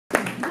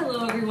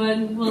Hello,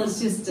 everyone. Well,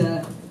 it's just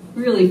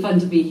really fun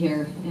to be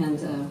here,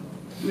 and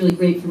really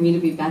great for me to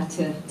be back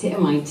to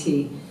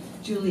MIT.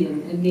 Julie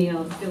and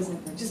Neil, it feels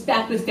like we're just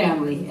back with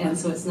family, and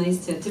so it's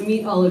nice to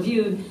meet all of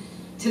you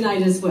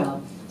tonight as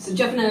well. So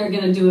Jeff and I are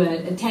going to do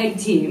a tag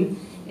team,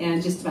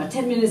 and just about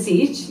 10 minutes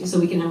each, so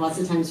we can have lots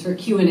of times for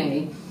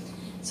Q&A.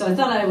 So I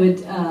thought I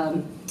would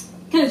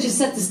kind of just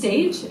set the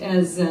stage,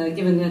 as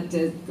given that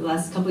the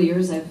last couple of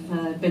years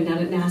I've been down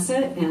at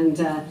NASA, and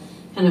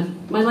kind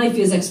of my life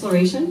is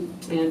exploration.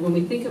 And when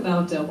we think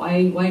about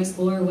why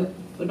explore, what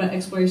about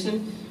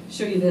exploration,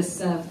 show you this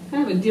kind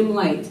of a dim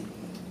light.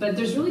 But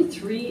there's really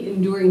three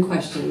enduring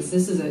questions.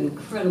 This is an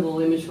incredible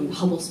image from the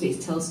Hubble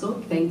Space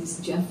Telescope. Thanks,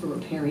 Jeff, for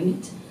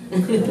repairing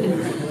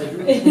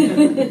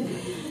it.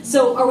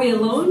 So are we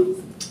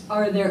alone?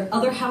 Are there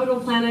other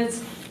habitable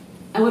planets?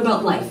 And what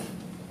about life?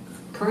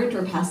 Current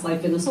or past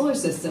life in the solar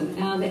system?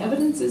 And the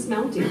evidence is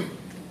mounting.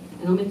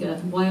 And I'll make a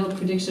wild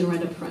prediction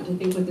right up front. I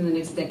think within the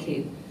next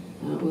decade,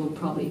 we'll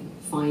probably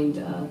find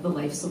the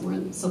life somewhere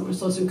in the solar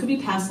system. It could be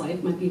past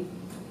life, might be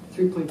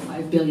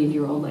 3.5 billion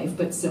year old life,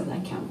 but still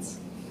that counts.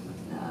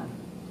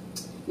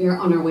 We are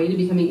on our way to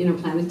becoming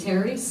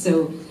interplanetary.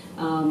 So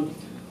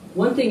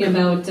one thing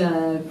about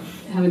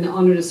having the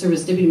honor to serve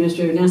as Deputy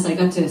Administrator of NASA, I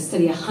got to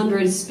study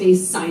 100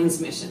 space science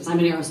missions. I'm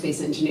an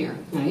aerospace engineer,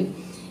 right?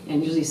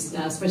 And usually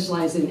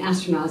specialize in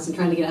astronauts and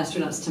trying to get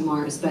astronauts to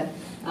Mars. But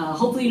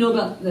hopefully you know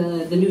about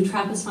the new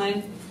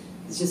TRAPPIST-5.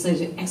 It's just like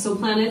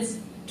exoplanets.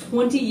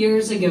 20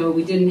 years ago,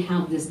 we didn't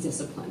have this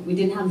discipline. We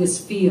didn't have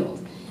this field.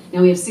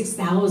 Now we have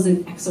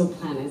 6,000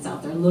 exoplanets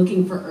out there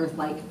looking for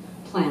Earth-like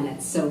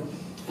planets. So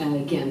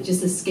again, just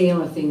the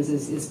scale of things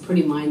is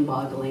pretty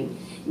mind-boggling.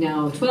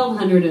 Now,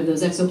 1,200 of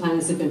those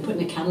exoplanets have been put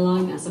in a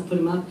catalog. NASA put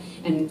them up,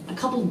 and a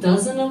couple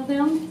dozen of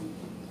them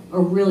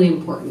are really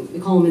important. We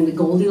call them in the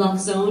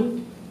Goldilocks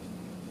zone.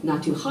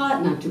 Not too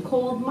hot, not too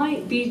cold,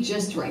 might be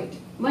just right.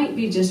 Might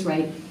be just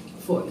right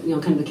for, you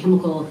know, kind of the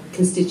chemical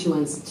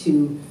constituents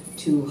to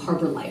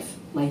harbor life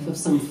of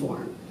some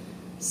form.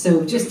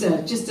 So just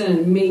an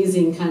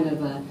amazing kind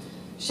of a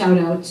shout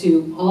out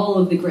to all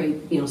of the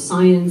great,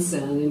 science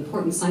and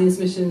important science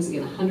missions.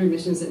 Again, 100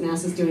 missions that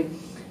NASA's doing.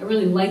 I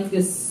really like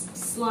this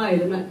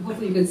slide.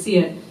 Hopefully you can see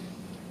it.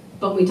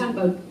 But when we talk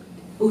about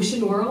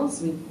ocean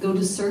worlds, we go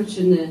to search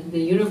in the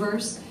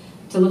universe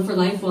to look for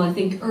life. Well, I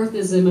think Earth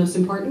is the most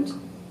important.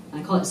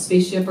 I call it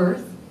Spaceship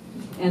Earth.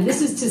 And this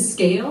is to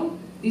scale.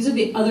 These are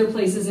the other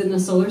places in the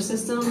solar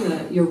system.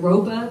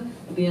 Europa,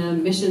 there'll be a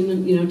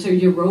mission, to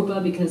Europa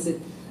because it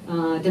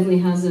definitely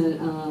has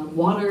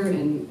water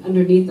and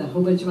underneath a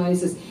whole bunch of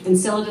ice.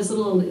 Enceladus, a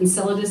little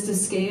Enceladus to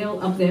scale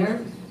up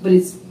there, but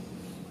it's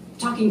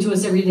talking to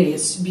us every day.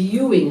 It's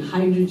spewing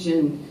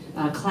hydrogen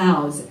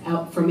clouds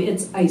out from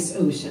its ice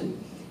ocean.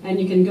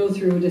 And you can go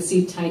through to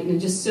see Titan and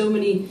just so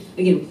many,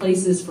 again,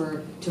 places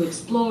to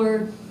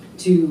explore,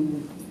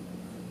 to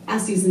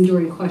ask these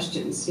enduring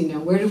questions.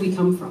 Where do we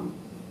come from?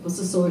 What's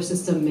the solar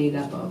system made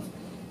up of?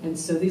 And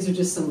so these are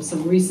just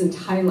some recent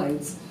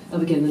highlights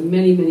of, again, the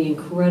many, many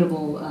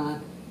incredible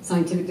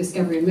scientific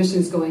discovery and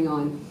missions going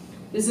on.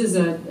 This is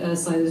a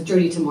slide, this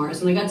Journey to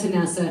Mars. When I got to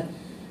NASA,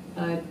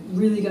 I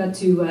really got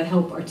to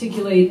help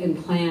articulate and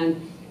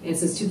plan, and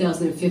since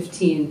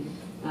 2015,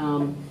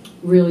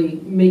 really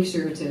make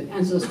sure to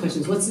answer those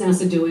questions. What's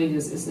NASA doing?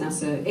 Is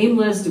NASA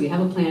aimless? Do we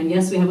have a plan?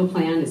 Yes, we have a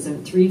plan. It's a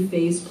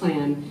 3-phase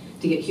plan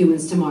to get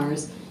humans to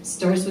Mars.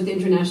 Starts with the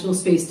International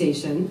Space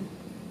Station,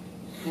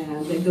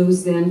 and it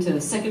goes then to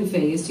the second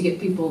phase to get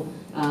people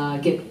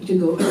to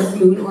go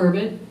Earth-Moon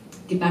orbit,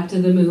 get back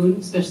to the moon,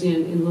 especially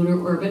in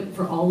lunar orbit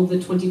for all of the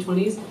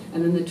 2020s,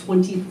 and then the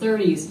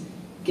 2030s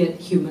get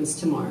humans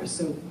to Mars.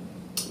 So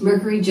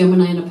Mercury,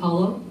 Gemini, and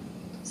Apollo.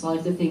 So I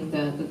like to think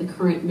that the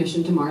current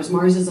mission to Mars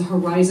is a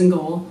horizon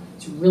goal.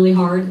 It's really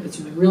hard. It's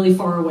really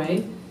far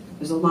away.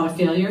 There's a lot of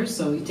failures,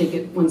 so you take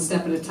it one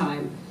step at a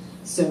time.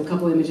 So a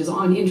couple images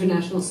on the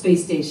International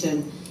Space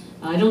Station.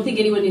 I don't think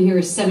anyone in here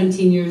is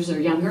 17 years or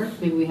younger.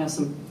 Maybe we have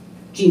some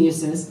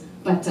geniuses,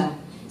 but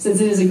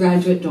since it is a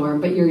graduate dorm,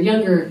 but your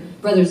younger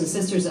brothers and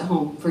sisters at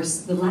home, for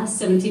the last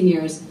 17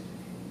 years,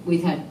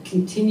 we've had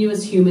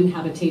continuous human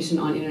habitation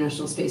on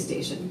International Space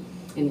Station.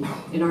 In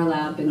our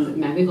lab, in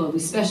Magical, we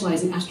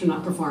specialize in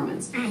astronaut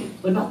performance.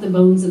 What about the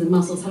bones and the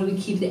muscles? How do we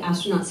keep the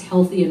astronauts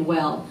healthy and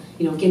well?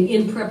 Again,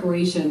 in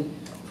preparation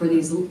for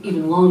these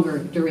even longer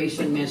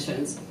duration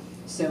missions.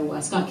 So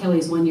Scott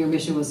Kelly's one-year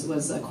mission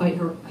was quite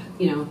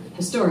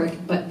historic,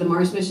 but the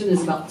Mars mission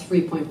is about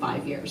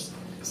 3.5 years.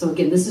 So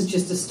again, this is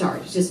just a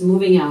start. It's just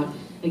moving out.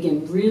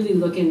 Again, really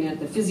looking at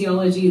the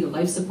physiology, the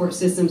life support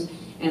systems,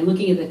 and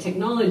looking at the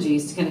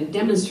technologies to kind of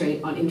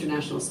demonstrate on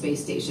International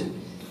Space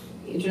Station.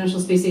 The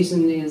International Space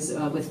Station is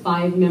with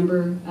five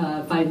member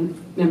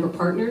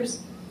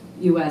partners: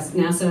 U.S.,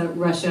 NASA,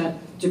 Russia,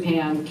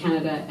 Japan,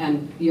 Canada,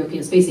 and the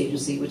European Space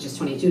Agency, which is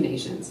 22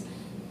 nations.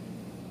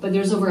 But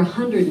there's over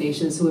 100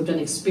 nations who have done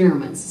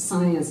experiments,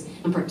 science,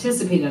 and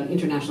participated on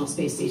International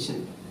Space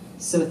Station.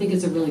 So I think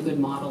it's a really good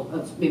model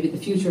of maybe the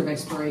future of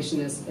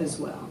exploration as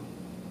well.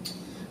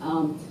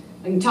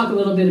 I can talk a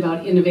little bit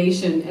about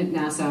innovation at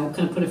NASA. I've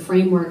kind of put a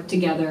framework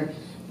together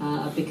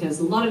because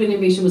a lot of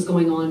innovation was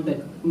going on, but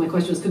my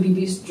question was, could we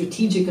be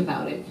strategic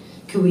about it?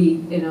 Could we,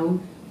 do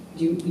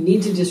you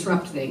need to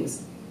disrupt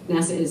things?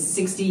 NASA is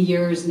 60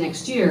 years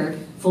next year,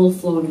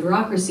 full-flown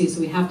bureaucracy, so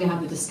we have to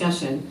have the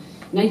discussion.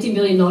 $19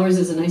 billion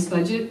is a nice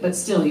budget, but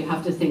still you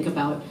have to think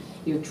about,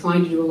 you're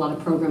trying to do a lot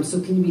of programs, so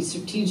can you be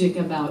strategic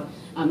about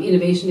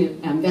innovation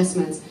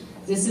investments?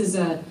 This is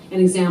an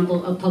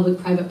example of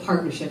public-private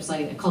partnerships.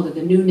 I called it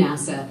the new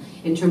NASA,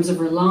 in terms of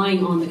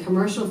relying on the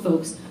commercial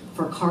folks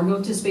for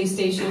cargo to space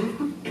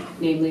station,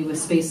 namely with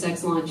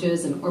SpaceX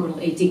launches and orbital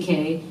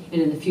ATK,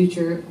 and in the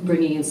future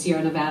bringing in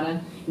Sierra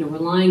Nevada,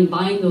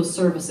 buying those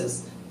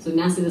services. So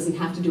NASA doesn't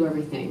have to do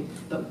everything,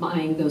 but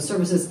buying those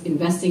services,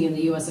 investing in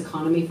the U.S.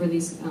 economy for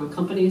these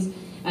companies.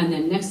 And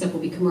then next step will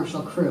be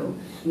commercial crew,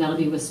 and that'll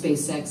be with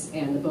SpaceX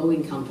and the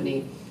Boeing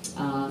company.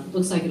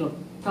 Looks like it'll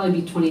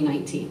probably be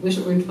 2019. Wish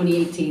it were in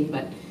 2018,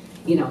 but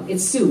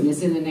it's soon.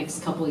 It's in the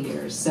next couple of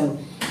years. So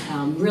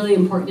really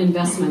important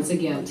investments,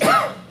 again.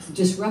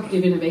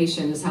 Disruptive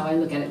innovation is how I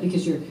look at it,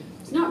 because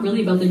it's not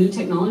really about the new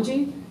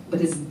technology,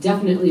 but it's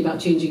definitely about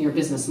changing your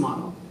business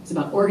model. It's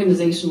about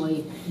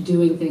organizationally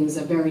doing things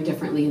very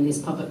differently in these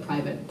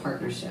public-private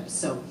partnerships.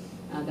 So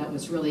that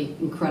was really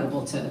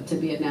incredible to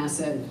be at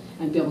NASA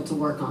and be able to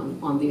work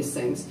on these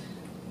things.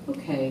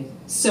 Okay,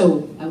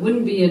 so I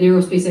wouldn't be an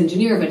aerospace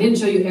engineer if I didn't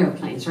show you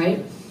airplanes,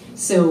 right?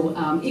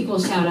 So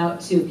equal shout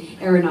out to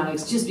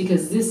aeronautics, just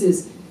because this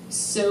is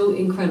so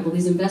incredible.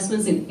 These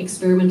investments in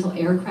experimental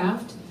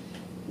aircraft,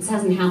 this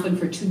hasn't happened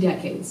for 2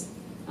 decades.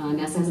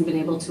 NASA hasn't been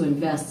able to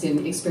invest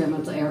in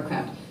experimental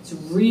aircraft. It's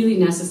really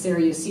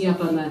necessary. You see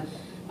up on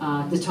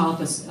the top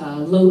a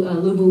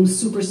low boom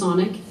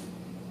supersonic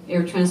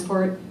air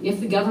transport. If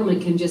the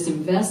government can just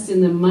invest in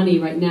the money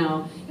right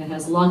now, it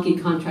has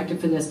Lockheed contracted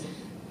for this,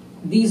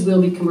 these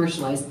will be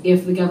commercialized.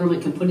 If the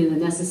government can put in the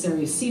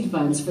necessary seed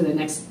funds for the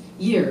next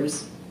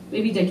years,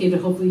 maybe decade,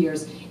 but hopefully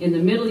years. In the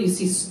middle you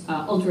see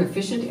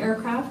ultra-efficient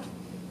aircraft.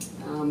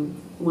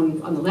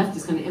 One on the left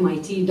is kind of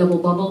MIT, double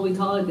bubble we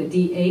call it, the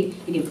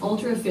D8. Again,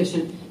 ultra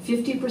efficient,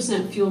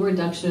 50% fuel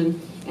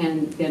reduction,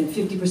 and then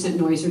 50%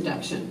 noise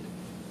reduction.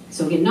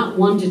 So again, not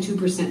 1 to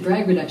 2%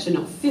 drag reduction,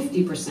 no,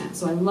 50%.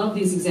 So I love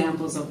these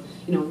examples of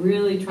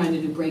really trying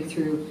to do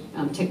breakthrough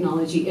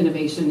technology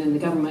innovation, and the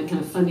government kind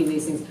of funding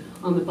these things.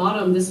 On the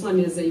bottom, this one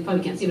is, you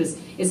probably can't see this,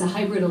 it's a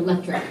hybrid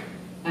electric,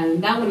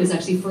 and that one is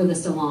actually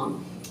furthest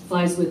along.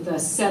 Flies with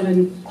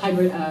 7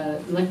 hybrid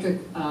electric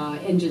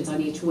engines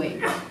on each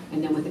wing,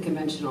 and then with the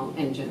conventional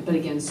engine. But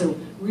again, so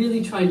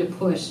really trying to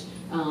push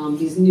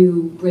these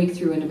new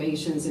breakthrough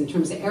innovations in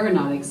terms of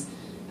aeronautics,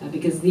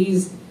 because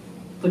these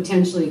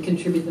potentially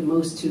contribute the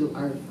most to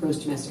our gross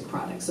domestic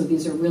product. So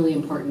these are really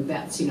important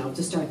bets,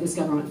 to start this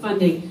government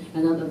funding,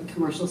 and then the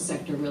commercial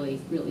sector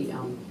really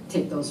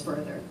take those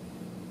further.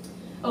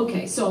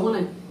 Okay, so I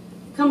want to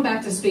come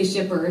back to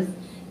Spaceship Earth.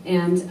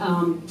 And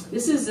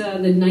this is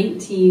the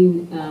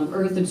 19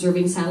 Earth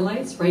observing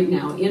satellites right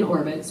now in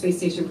orbit. Space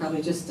station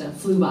probably just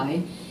flew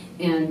by,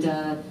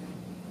 and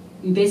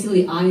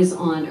basically eyes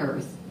on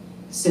Earth.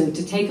 So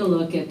to take a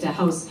look at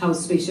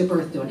how's Spaceship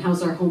Earth doing,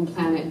 how's our home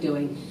planet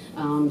doing,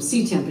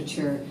 sea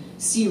temperature,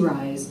 sea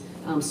rise,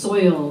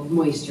 soil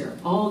moisture,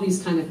 all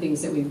these kind of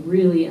things that we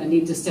really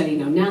need to study.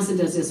 NASA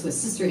does this with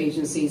sister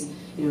agencies,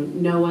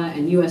 NOAA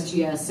and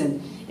USGS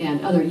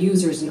and other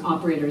users and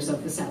operators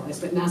of the satellites,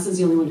 but NASA's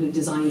the only one who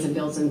designs and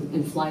builds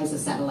and flies the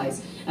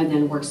satellites and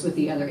then works with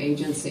the other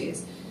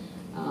agencies.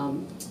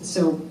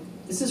 So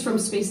this is from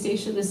Space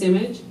Station, this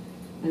image,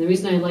 and the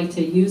reason I like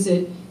to use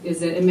it is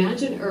that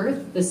imagine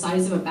Earth the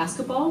size of a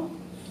basketball.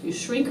 You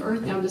shrink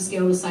Earth down to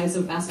scale the size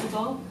of a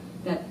basketball.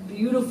 That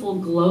beautiful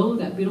glow,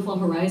 that beautiful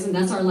horizon,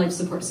 that's our life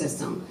support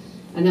system.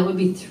 And that would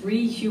be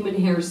 3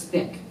 human hairs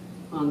thick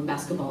on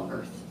basketball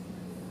Earth.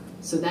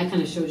 So that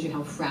kind of shows you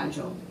how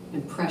fragile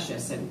and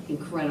precious and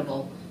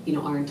incredible,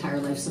 our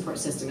entire life support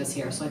system is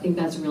here. So I think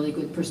that's a really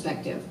good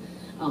perspective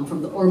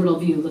from the orbital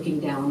view, looking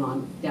down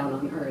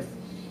on Earth.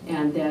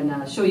 And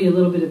then show you a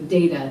little bit of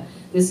data.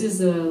 This is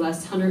the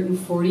last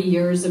 140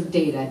 years of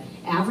data.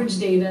 Average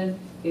data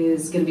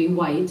is going to be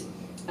white.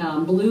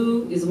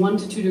 Blue is 1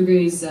 to 2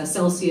 degrees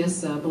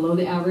Celsius below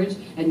the average,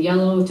 and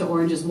yellow to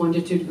orange is 1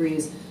 to 2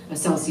 degrees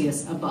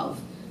Celsius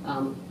above.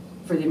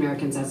 For the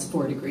Americans, that's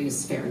 4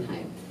 degrees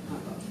Fahrenheit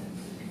above.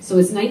 So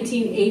it's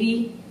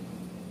 1980.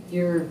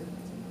 Your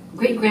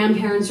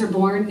great-grandparents are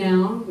born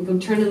now. We go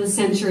turn of the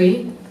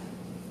century.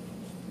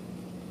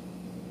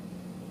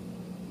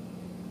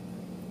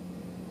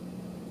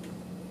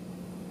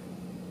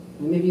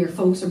 Maybe your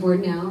folks are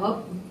born now.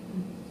 Oh,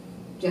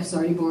 Jeff's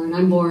already born.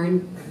 I'm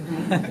born.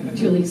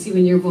 Julie, see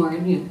when you're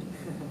born. Yeah.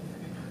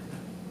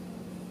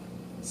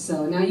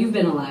 So now you've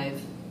been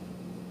alive.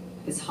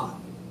 It's hot.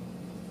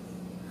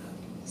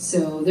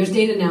 So there's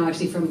data now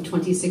actually from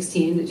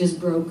 2016 that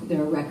just broke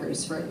their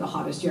records for the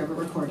hottest year ever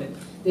recorded.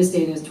 This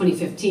data is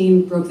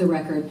 2015, broke the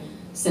record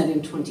set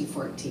in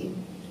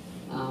 2014.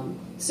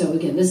 So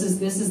again, this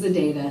is the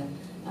data.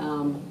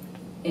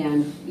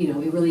 And you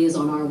know, it really is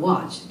on our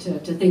watch to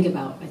think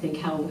about, I think,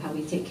 how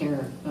we take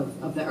care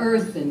of the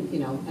Earth and, you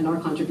know, and our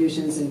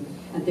contributions and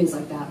things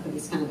like that. But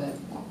it's kind of a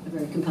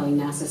very compelling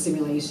NASA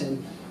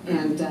simulation.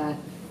 And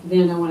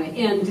then I want to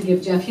end to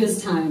give Jeff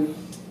his time.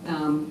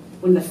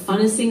 One of the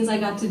funnest things I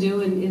got to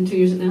do in 2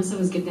 years at NASA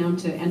was get down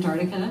to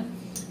Antarctica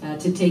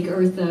to take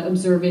Earth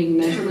observing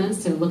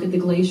measurements, to look at the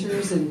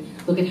glaciers and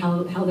look at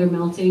how they're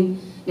melting.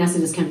 NASA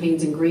does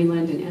campaigns in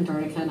Greenland and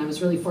Antarctica, and I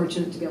was really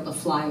fortunate to be able to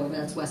fly over,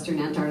 that's Western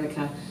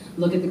Antarctica,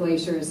 look at the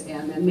glaciers,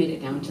 and then made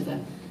it down to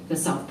the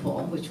South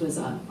Pole, which was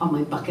on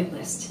my bucket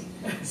list.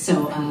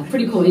 So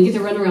pretty cool. You get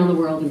to run around the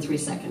world in 3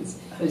 seconds,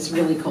 but it's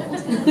really cold.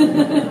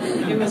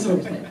 It was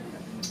worth it.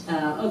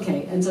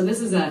 Okay, and so this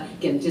is,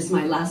 again, just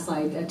my last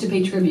slide to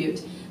pay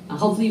tribute.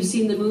 Hopefully you've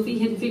seen the movie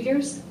Hidden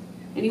Figures.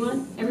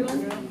 Anyone?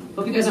 Everyone?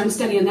 Hope you guys aren't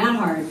studying that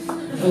hard.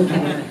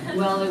 Okay.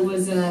 Well, it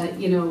was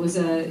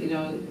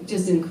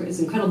just it's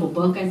an incredible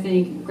book, I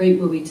think. Great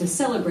movie to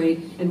celebrate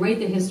and write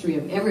the history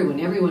of everyone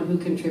who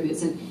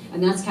contributes.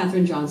 And that's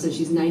Katherine Johnson.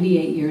 She's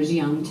 98 years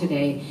young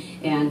today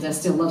and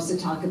still loves to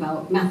talk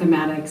about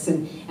mathematics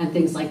and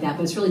things like that.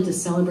 But it's really to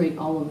celebrate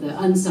all of the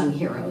unsung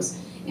heroes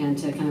and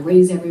to kind of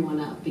raise everyone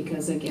up,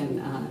 because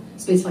again,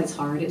 spaceflight's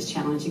hard, it's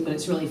challenging, but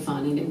it's really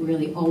fun, and it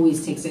really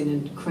always takes an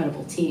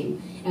incredible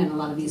team. And a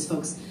lot of these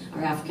folks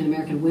are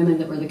African-American women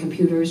that were the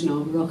computers, you know,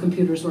 real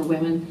computers were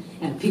women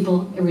and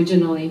people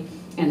originally,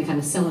 and to kind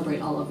of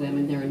celebrate all of them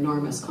and their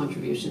enormous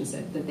contributions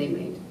that they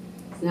made.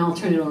 So now I'll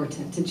turn it over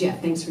to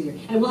Jeff. Thanks for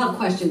and we'll have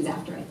questions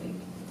after, I think.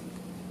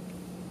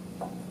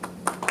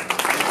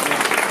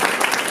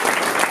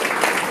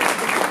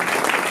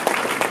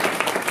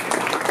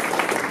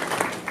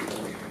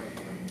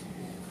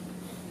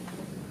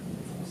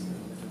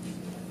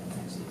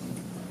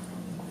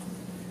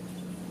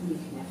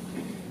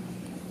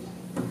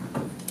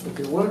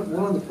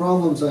 One of the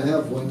problems I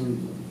have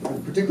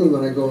particularly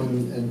when I go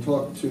and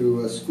talk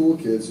to school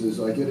kids, is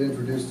I get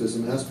introduced as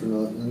an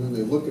astronaut, and then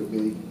they look at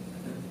me.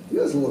 He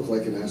doesn't look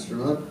like an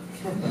astronaut,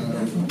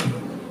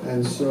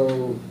 and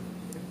so.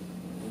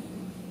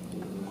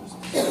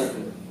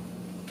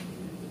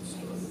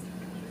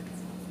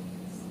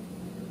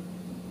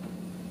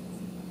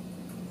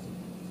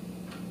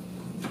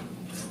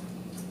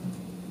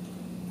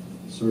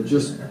 So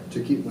just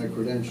to keep my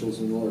credentials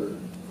in order.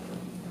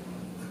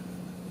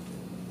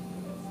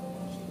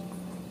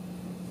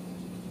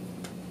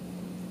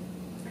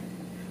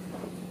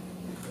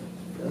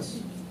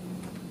 Yes.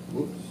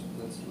 Whoops,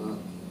 that's not.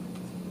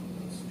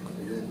 Let's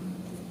try again.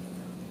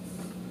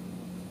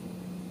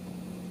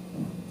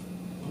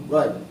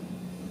 Right.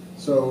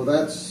 So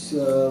that's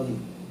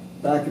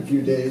back a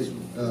few days,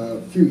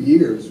 few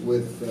years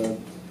with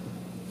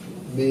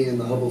me and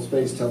the Hubble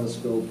Space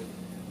Telescope,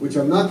 which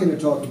I'm not going to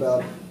talk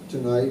about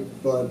tonight,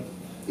 but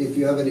if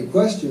you have any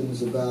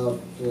questions about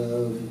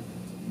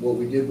what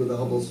we did with the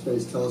Hubble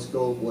Space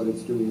Telescope, what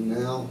it's doing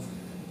now,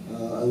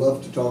 I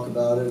love to talk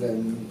about it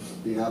and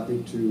be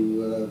happy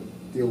to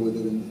deal with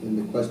it in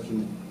the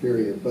question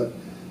period. But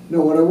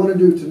no, what I want to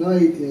do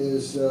tonight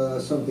is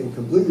something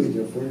completely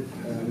different.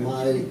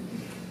 My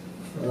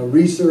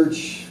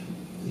research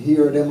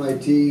here at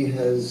MIT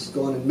has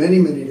gone in many,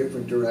 many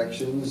different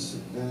directions.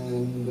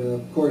 And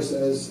of course,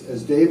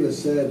 as Dava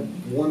said,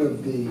 one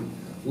of the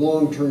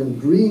long-term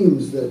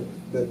dreams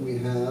that we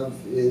have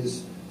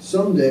is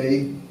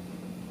someday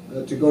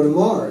to go to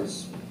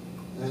Mars.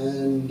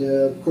 And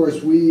of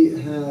course,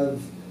 we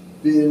have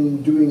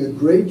been doing a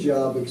great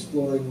job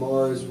exploring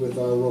Mars with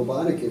our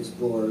robotic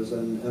explorers.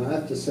 And I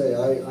have to say,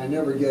 I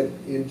never get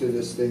into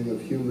this thing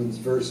of humans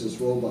versus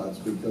robots,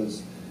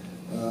 because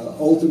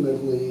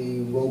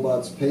ultimately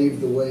robots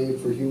pave the way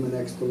for human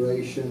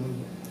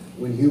exploration.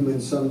 When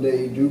humans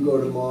someday do go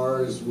to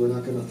Mars, we're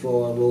not going to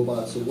throw our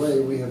robots away.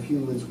 We have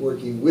humans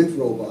working with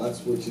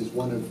robots, which is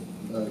one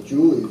of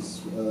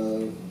Julie's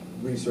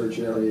research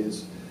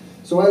areas.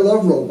 So I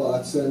love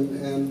robots,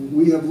 and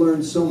we have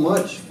learned so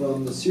much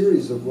from the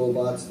series of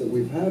robots that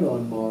we've had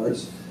on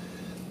Mars.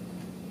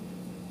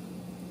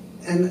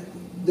 And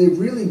they've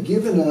really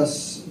given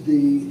us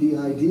the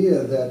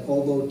idea that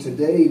although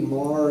today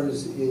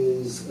Mars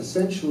is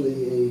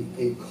essentially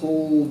a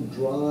cold,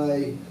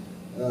 dry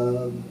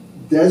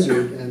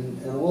desert,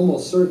 and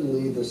almost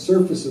certainly the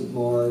surface of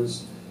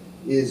Mars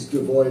is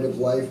devoid of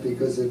life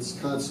because it's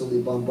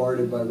constantly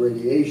bombarded by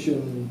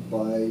radiation,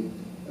 by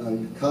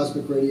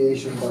cosmic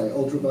radiation, by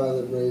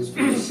ultraviolet rays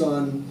from the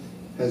sun,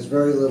 has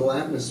very little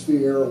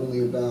atmosphere, only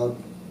about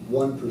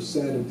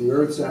 1% of the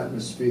Earth's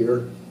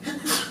atmosphere.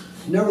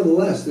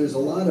 Nevertheless, there's a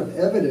lot of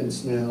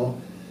evidence now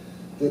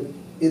that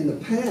in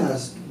the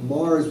past,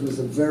 Mars was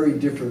a very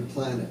different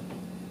planet.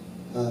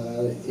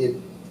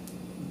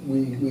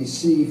 We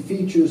see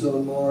features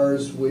on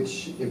Mars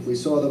which, if we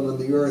saw them on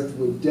the Earth,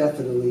 would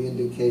definitely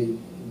indicate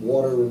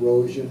water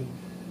erosion.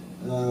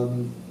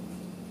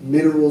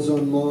 Minerals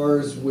on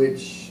Mars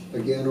which,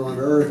 again, on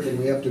Earth, and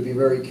we have to be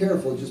very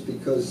careful, just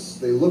because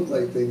they look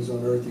like things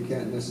on Earth, you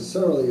can't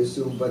necessarily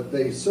assume, but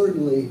they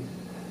certainly,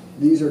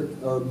 these are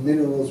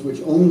minerals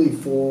which only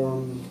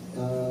form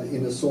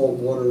in a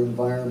saltwater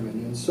environment.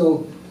 And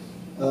so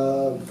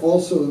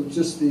Also,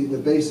 just the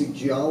basic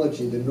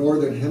geology, the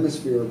northern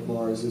hemisphere of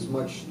Mars is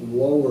much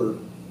lower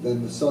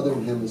than the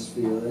southern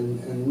hemisphere,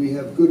 and we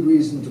have good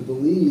reason to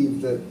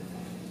believe that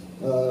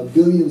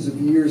billions of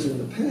years in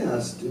the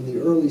past, in the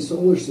early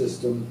solar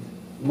system,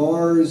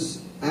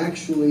 Mars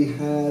actually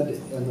had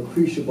an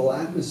appreciable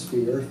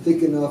atmosphere,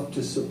 thick enough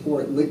to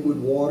support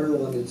liquid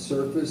water on its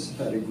surface,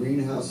 had a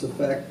greenhouse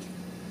effect.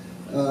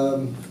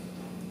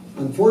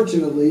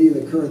 Unfortunately,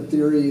 the current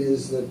theory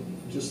is that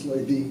just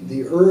like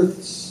the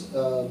Earth's,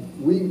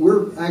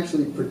 we're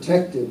actually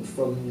protected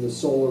from the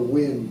solar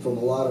wind, from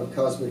a lot of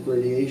cosmic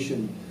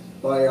radiation,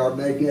 by our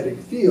magnetic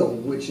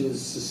field, which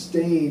is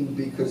sustained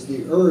because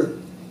the Earth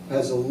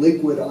has a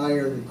liquid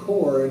iron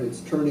core and it's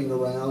turning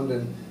around,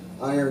 and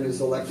iron is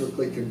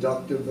electrically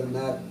conductive, and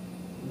that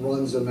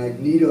runs a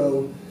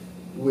magneto,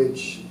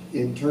 which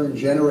in turn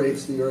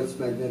generates the Earth's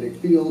magnetic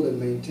field and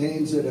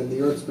maintains it, and the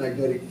Earth's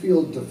magnetic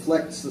field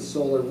deflects the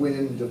solar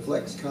wind,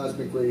 deflects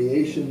cosmic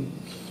radiation,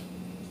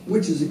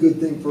 which is a good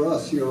thing for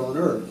us here on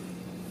Earth.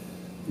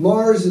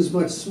 Mars is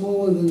much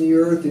smaller than the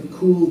Earth. It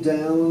cooled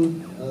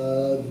down.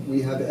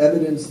 We have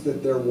evidence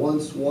that there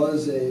once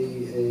was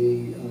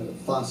a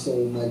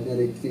fossil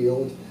magnetic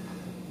field,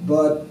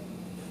 but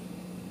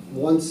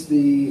once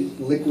the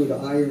liquid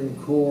iron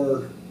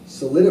core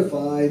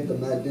solidified, the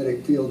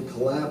magnetic field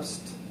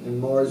collapsed, and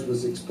Mars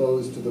was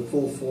exposed to the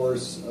full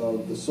force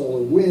of the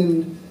solar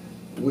wind,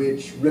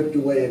 which ripped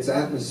away its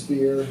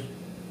atmosphere.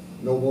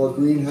 No more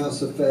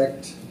greenhouse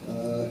effect.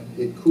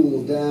 It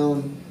cooled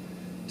down.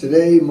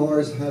 Today,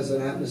 Mars has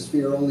an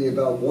atmosphere only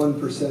about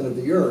 1% of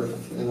the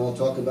Earth, and I'll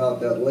talk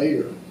about that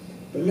later.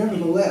 But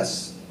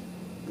nevertheless,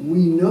 we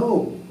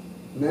know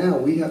now,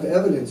 we have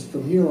evidence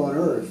from here on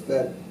Earth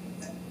that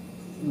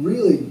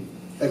really,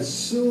 as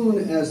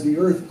soon as the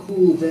Earth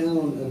cooled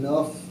down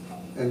enough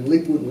and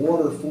liquid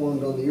water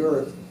formed on the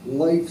Earth,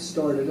 life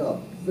started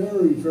up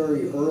very,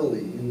 very early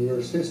in the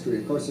Earth's history.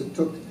 Of course, it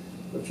took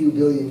a few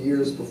billion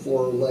years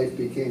before life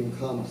became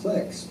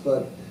complex,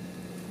 but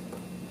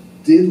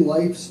did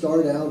life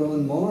start out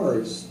on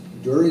Mars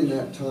during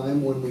that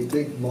time when we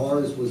think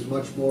Mars was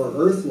much more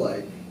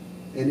Earth-like?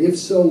 And if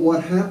so,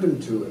 what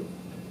happened to it?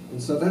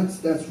 And so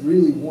that's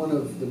really one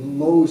of the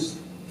most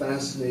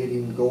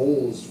fascinating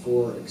goals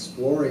for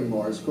exploring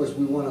Mars. Of course,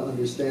 we want to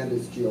understand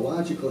its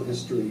geological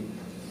history,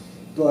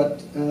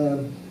 but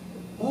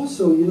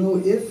also, you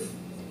know,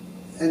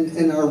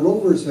 and our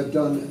rovers have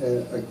done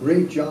a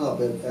great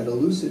job at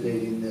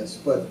elucidating this,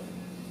 but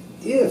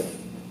if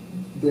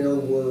there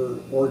were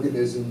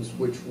organisms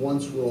which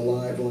once were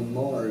alive on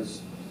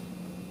Mars,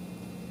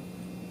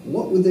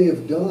 what would they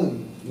have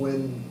done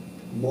when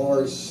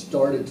Mars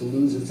started to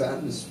lose its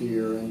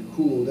atmosphere and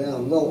cool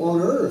down? Well,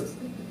 on Earth,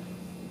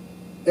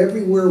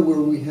 everywhere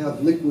where we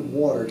have liquid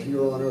water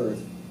here on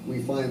Earth,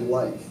 we find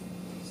life,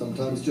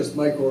 sometimes just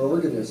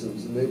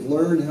microorganisms, and they've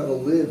learned how to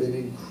live in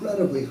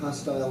incredibly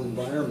hostile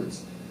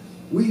environments.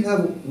 We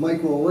have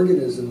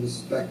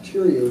microorganisms,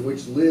 bacteria,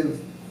 which live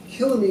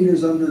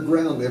kilometers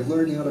underground. They've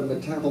learned how to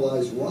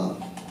metabolize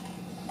rock.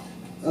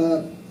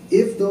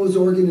 If those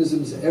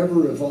organisms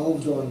ever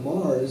evolved on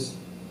Mars,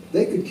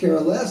 they could care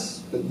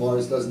less that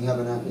Mars doesn't have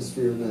an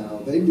atmosphere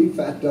now. They'd be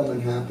fat, dumb,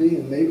 and happy,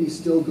 and maybe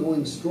still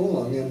going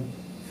strong. And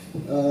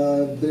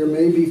there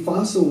may be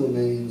fossil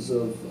remains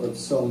of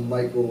some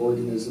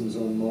microorganisms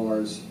on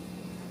Mars.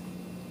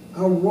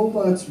 Our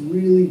robots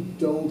really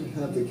don't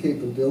have the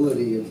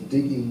capability of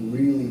digging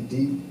really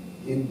deep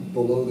in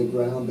below the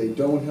ground. They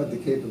don't have the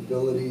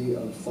capability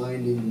of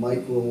finding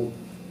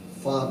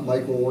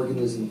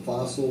microorganism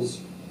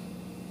fossils.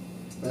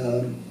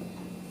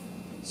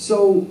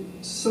 So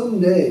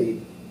someday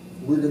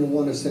we're going to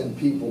want to send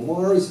people.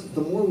 Mars,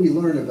 the more we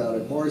learn about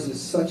it, Mars is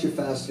such a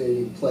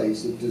fascinating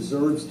place. It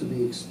deserves to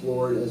be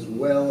explored as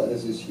well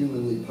as is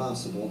humanly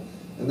possible.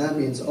 And that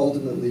means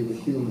ultimately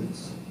with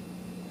humans.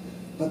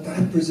 But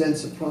that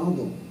presents a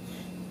problem.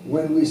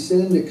 When we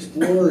send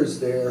explorers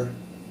there,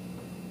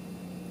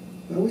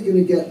 how are we going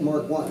to get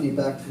Mark Watney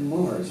back from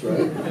Mars,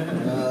 right?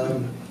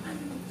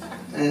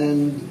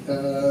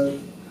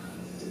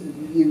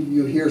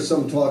 You hear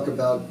some talk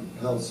about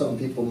how some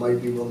people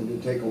might be willing to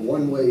take a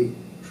one-way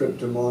trip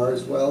to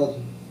Mars. Well,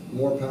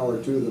 more power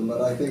to them,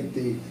 but I think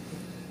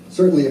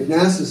certainly if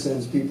NASA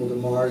sends people to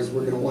Mars,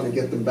 we're going to want to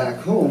get them back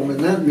home, and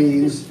that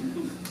means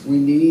we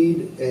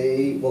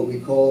need what we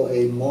call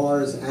a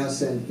Mars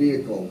ascent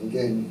vehicle.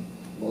 Again,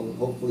 well,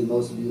 hopefully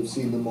most of you have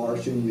seen The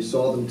Martian. You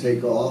saw them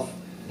take off.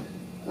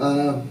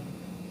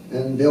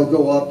 And they'll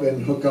go up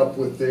and hook up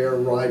with their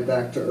ride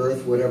back to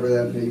Earth, whatever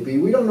that may be.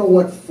 We don't know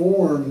what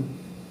form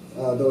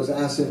those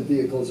ascent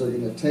vehicles are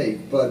going to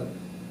take, but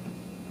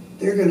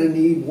they're going to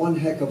need one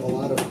heck of a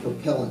lot of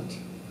propellant.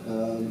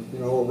 You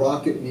know, a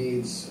rocket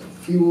needs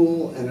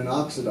fuel and an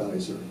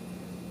oxidizer.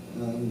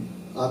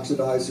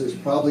 Oxidizer is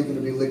probably going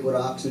to be liquid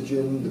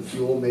oxygen. The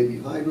fuel may be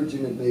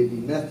hydrogen, it may be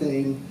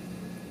methane.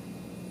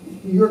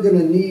 You're going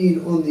to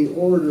need on the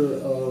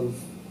order of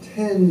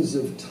tens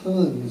of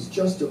tons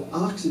just of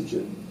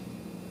oxygen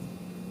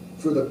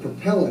for the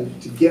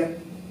propellant to get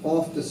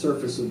off the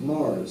surface of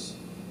Mars.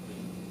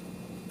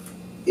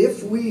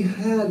 if we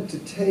had to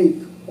take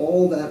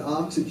all that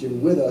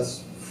oxygen with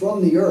us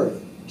from the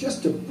Earth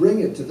just to bring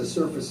it to the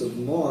surface of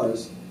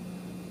Mars,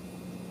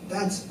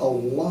 that's a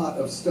lot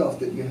of stuff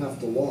that you have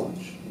to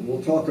launch. And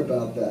we'll talk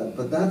about that,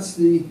 but that's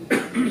the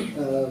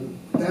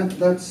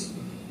that's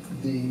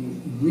the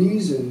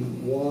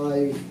reason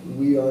why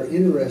we are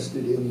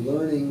interested in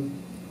learning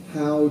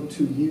how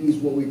to use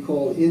what we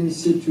call in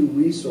situ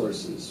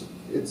resources.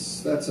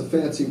 That's a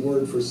fancy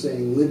word for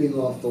saying living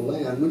off the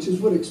land, which is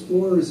what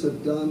explorers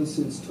have done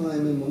since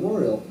time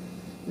immemorial.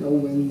 You know,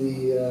 when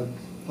the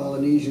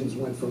Polynesians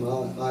went from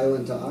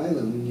island to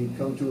island, when you'd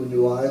come to a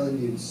new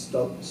island, you'd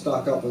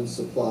stock up on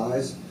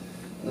supplies.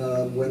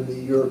 When the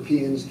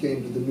Europeans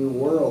came to the New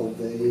World,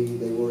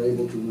 they were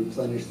able to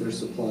replenish their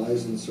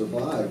supplies and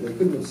survive. They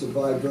couldn't have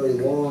survived very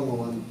long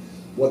on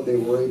what they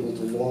were able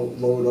to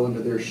load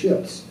onto their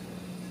ships.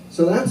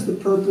 So that's the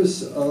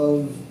purpose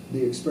of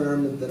the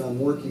experiment that I'm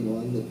working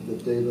on,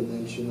 that Dava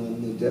mentioned.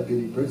 I'm the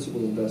deputy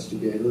principal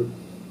investigator.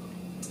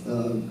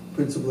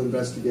 Principal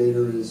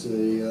investigator is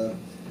a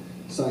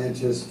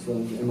scientist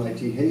from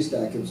MIT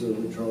Haystack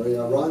Observatory.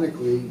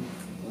 Ironically,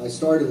 I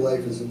started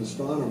life as an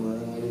astronomer,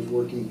 and I was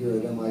working here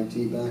at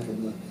MIT back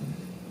in the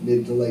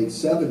mid to late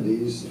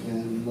 70s,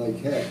 and Mike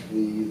Heck,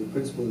 the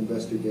principal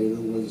investigator,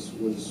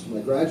 was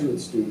my graduate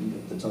student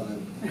at the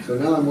time. So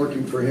now I'm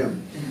working for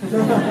him.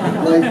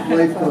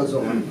 Life goes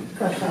on.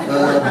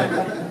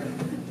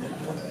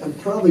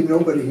 Probably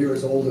nobody here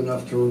is old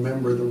enough to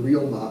remember the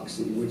real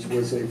Moxie, which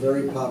was a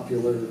very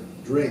popular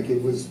drink.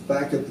 It was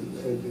back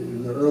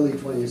in the early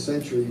 20th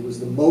century, it was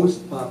the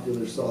most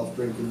popular soft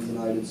drink in the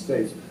United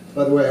States.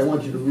 By the way, I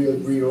want you to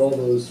read all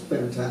those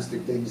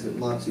fantastic things that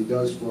Moxie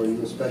does for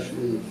you,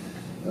 especially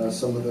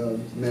some of the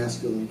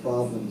masculine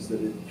problems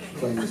that it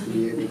claims to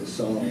be able to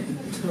solve.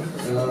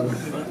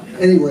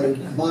 Anyway,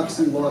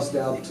 Moxie lost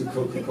out to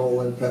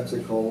Coca-Cola and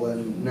Pepsi-Cola,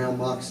 and now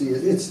Moxie,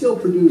 it's still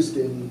produced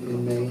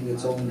in Maine.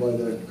 It's owned by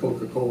the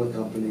Coca-Cola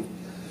company.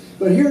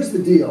 But here's the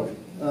deal.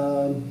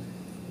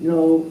 You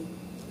know,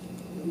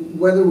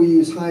 whether we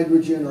use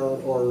hydrogen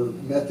or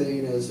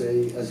methane as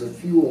a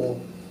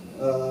fuel,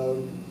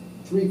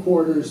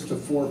 3/4 to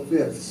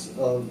 4/5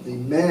 of the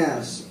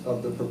mass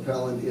of the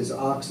propellant is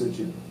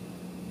oxygen.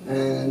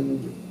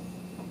 And,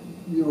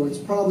 you know, it's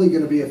probably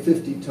going to be a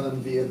 50-ton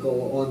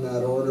vehicle on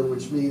that order,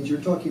 which means you're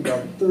talking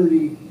about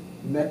 30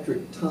 metric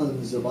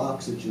tons of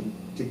oxygen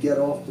to get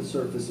off the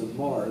surface of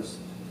Mars.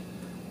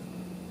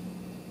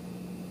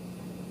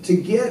 To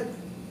get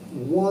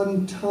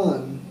 1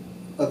 ton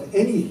of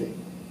anything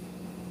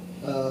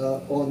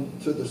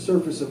onto the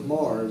surface of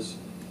Mars,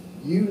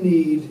 you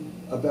need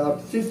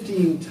about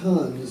 15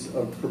 tons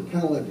of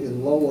propellant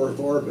in low Earth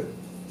orbit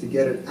to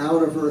get it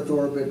out of Earth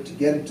orbit, to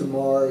get it to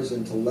Mars,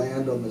 and to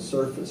land on the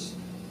surface.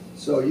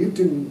 So you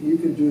can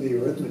do the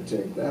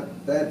arithmetic.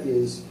 That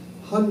is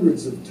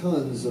hundreds of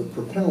tons of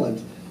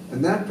propellant,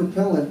 and that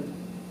propellant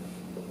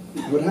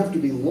would have to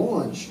be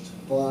launched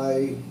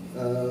by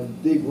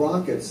big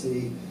rockets.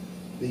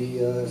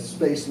 The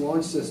Space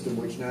Launch System,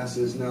 which NASA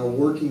is now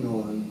working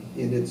on,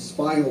 in its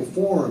final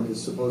form,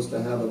 is supposed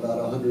to have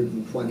about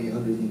 120,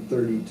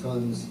 130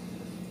 tons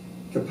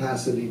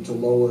capacity to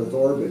low Earth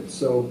orbit.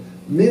 So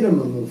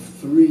minimum of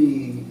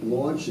 3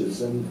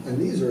 launches, and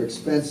these are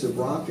expensive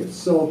rockets.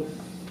 So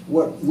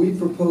what we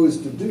propose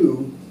to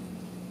do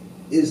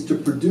is to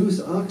produce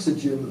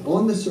oxygen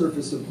on the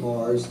surface of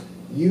Mars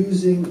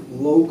using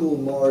local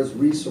Mars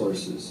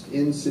resources,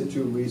 in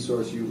situ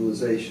resource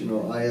utilization,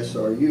 or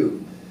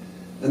ISRU.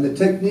 And the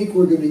technique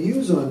we're going to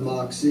use on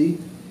Moxie,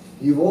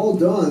 you've all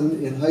done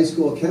in high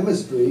school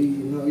chemistry.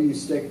 You know, you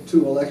stick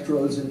 2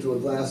 electrodes into a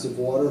glass of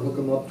water, hook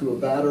them up to a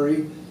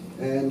battery,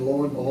 and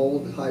lo and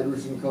behold,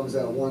 hydrogen comes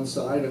out one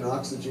side and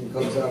oxygen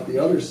comes out the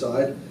other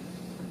side.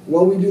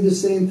 Well, we do the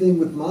same thing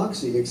with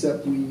Moxie,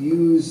 except we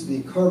use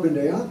the carbon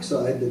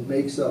dioxide that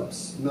makes up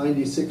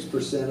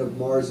 96% of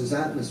Mars's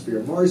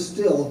atmosphere. Mars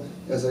still,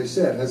 as I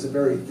said, has a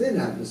very thin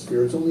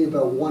atmosphere. It's only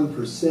about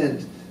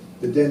 1%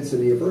 the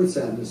density of Earth's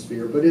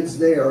atmosphere, but it's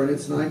there, and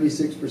it's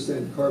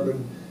 96%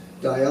 carbon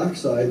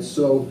dioxide.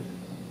 So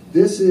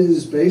this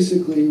is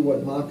basically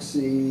what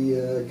Moxie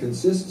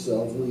consists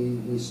of.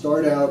 We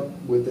start out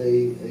with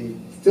a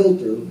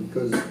filter,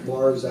 because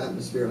Mars'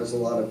 atmosphere has a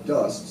lot of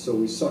dust, so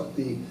we suck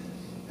the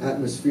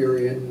atmosphere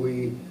in.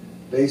 We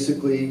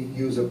basically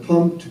use a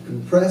pump to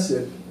compress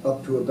it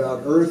up to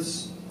about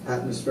Earth's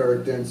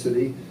atmospheric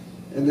density,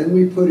 and then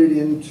we put it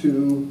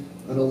into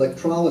an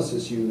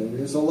electrolysis unit.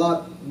 It's a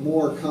lot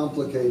more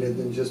complicated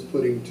than just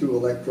putting 2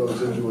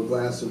 electrodes into a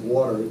glass of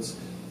water. It's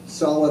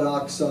solid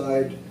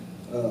oxide,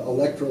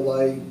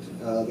 electrolyte.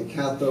 The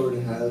cathode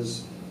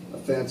has a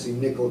fancy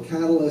nickel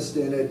catalyst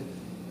in it.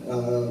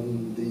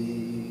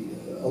 The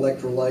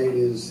electrolyte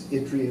is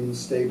yttrium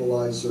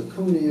stabilized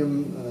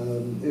zirconium.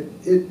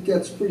 It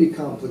gets pretty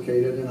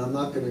complicated, and I'm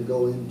not going to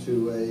go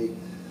into a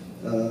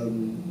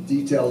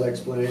detailed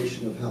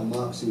explanation of how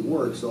Moxie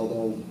works,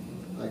 although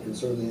I can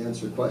certainly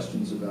answer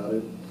questions about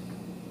it.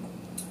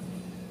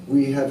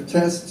 We have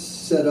tests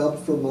set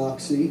up for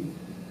Moxie,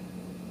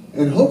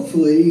 and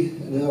hopefully,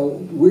 now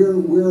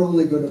we're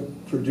only going to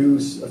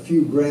produce a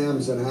few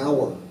grams an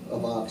hour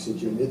of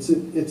oxygen. It's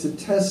a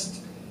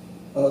test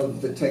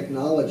of the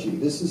technology.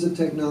 This is a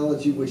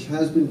technology which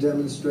has been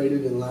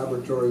demonstrated in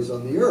laboratories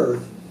on the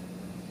Earth,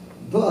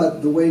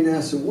 but the way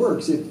NASA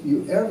works, if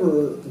you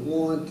ever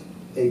want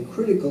a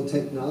critical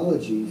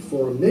technology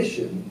for a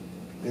mission,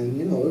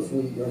 and if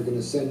we are going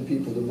to send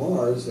people to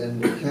Mars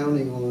and we're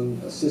counting on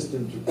a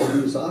system to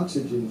produce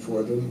oxygen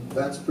for them,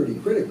 that's pretty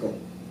critical.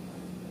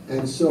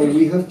 And so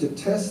we have to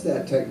test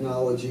that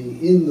technology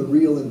in the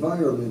real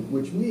environment,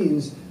 which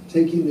means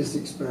taking this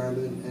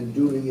experiment and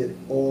doing it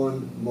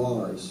on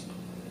Mars.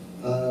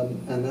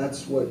 And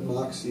that's what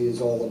MOXIE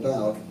is all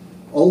about.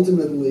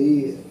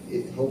 Ultimately,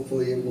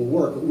 hopefully it will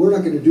work. We're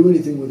not going to do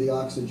anything with the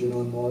oxygen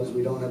on Mars.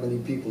 We don't have any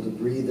people to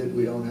breathe it.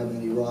 We don't have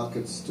any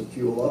rockets to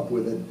fuel up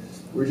with it.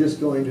 We're just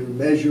going to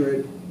measure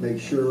it, make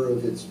sure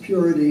of its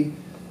purity,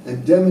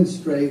 and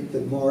demonstrate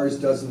that Mars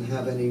doesn't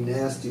have any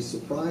nasty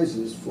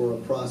surprises for a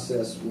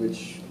process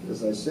which,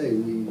 as I say,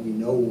 we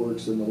know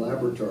works in the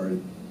laboratory.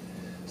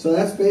 So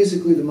that's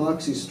basically the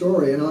MOXIE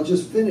story, and I'll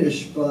just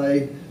finish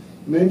by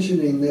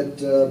mentioning that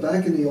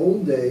back in the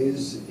old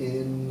days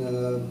in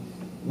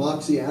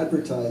MOXIE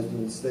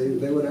advertisements,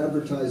 they would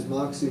advertise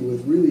MOXIE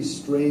with really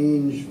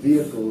strange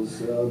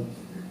vehicles.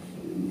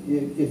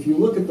 If you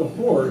look at the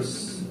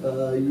horse,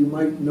 you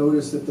might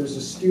notice that there's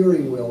a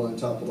steering wheel on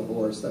top of the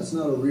horse. That's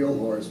not a real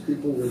horse.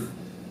 People would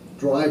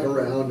drive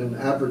around and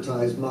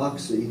advertise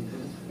MOXIE.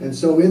 And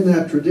so in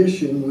that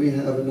tradition, we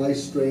have a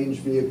nice strange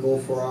vehicle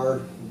for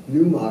our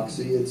new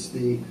MOXIE. It's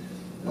the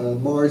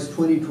Mars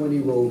 2020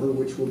 rover,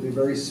 which will be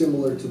very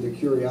similar to the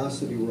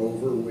Curiosity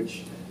rover,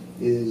 which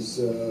is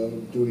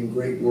doing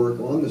great work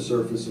on the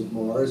surface of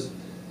Mars.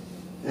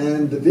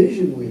 And the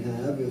vision we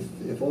have,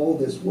 if all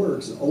this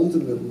works,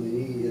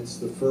 ultimately it's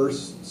the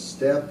first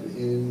step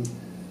in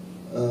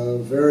a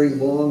very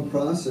long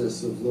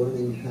process of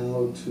learning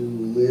how to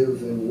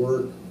live and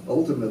work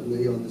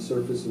ultimately on the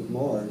surface of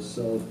Mars.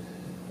 So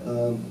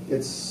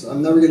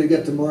I'm never going to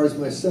get to Mars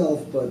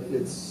myself, but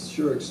it's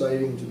sure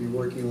exciting to be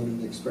working on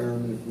an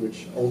experiment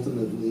which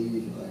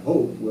ultimately, I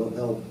hope, will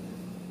help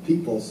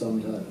people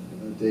sometime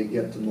they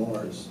get to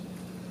Mars.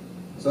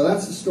 So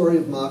that's the story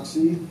of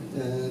MOXIE,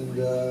 and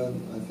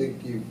I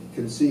think you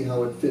can see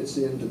how it fits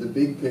into the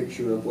big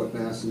picture of what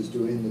NASA is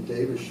doing that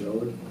Dava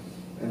showed.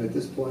 And at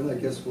this point, I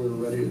guess we're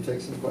ready to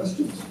take some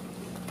questions.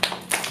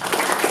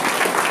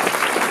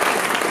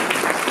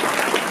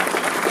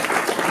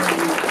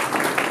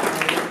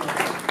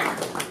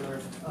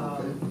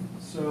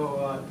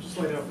 Just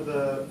let you know, for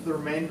the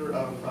remainder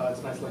of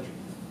tonight's lecture,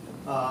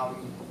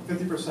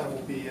 50%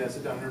 will be a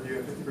sit-down interview,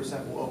 and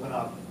 50% will open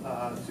up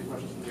to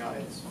questions from the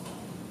audience.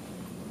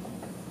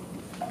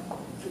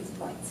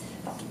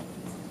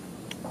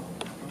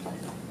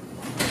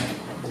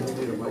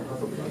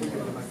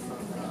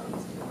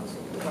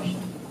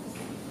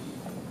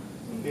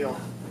 Neil.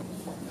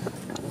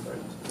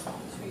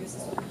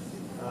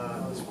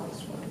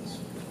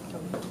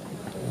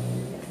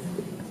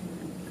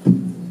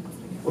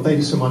 Well, thank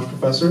you so much,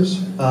 professors.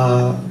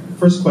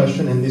 First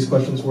question, and these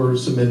questions were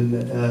submitted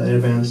in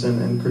advance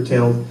and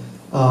curtailed.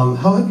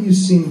 How have you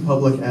seen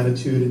public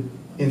attitude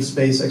in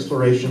space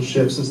exploration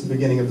shift since the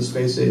beginning of the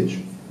space age?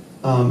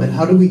 And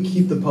how do we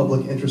keep the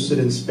public interested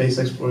in space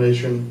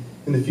exploration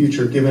in the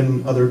future,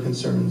 given other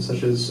concerns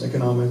such as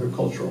economic or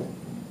cultural?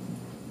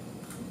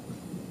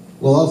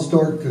 Well, I'll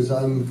start because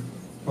I'm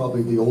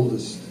probably the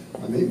oldest.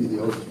 I may be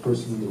the oldest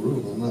person in the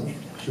room. I'm not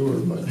sure,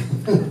 but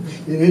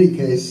in any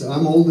case,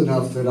 I'm old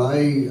enough that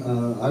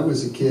I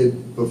was a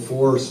kid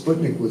before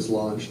Sputnik was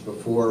launched,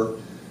 before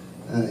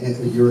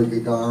Yuri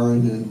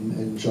Gagarin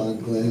and John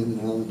Glenn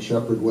and Alan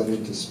Shepard went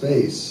into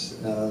space.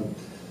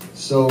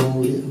 So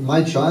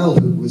my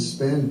childhood was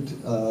spent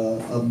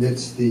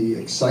amidst the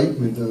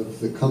excitement of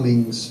the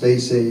coming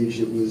space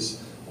age. It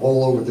was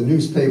all over the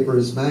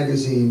newspapers,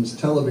 magazines,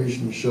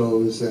 television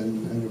shows,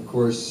 and of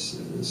course,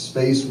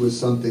 space was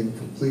something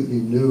completely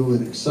new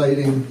and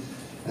exciting.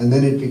 And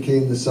then it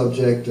became the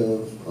subject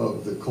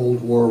of the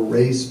Cold War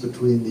race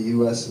between the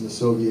US and the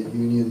Soviet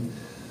Union.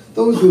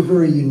 Those were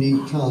very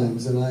unique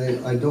times, and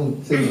I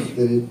don't think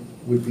that it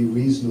would be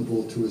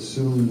reasonable to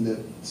assume that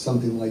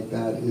something like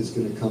that is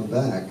going to come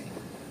back.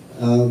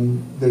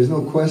 There's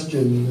no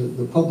question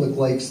the public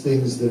likes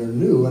things that are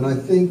new, and I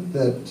think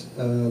that,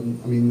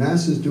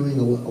 NASA's doing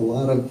a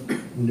lot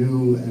of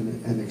new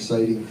and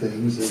exciting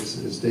things,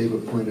 as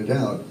Dava pointed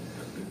out.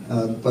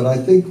 But I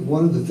think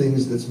one of the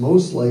things that's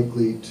most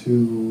likely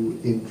to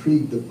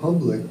intrigue the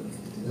public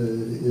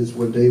is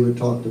when David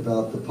talked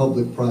about the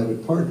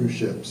public-private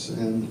partnerships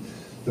and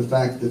the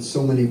fact that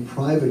so many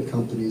private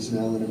companies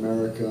now in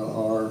America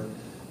are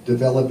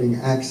developing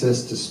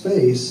access to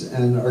space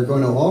and are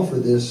going to offer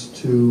this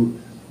to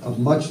a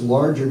much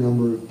larger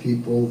number of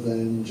people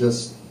than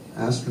just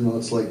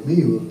astronauts like me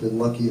who have been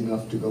lucky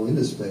enough to go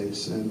into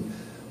space. And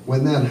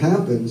when that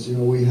happens,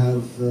 we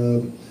have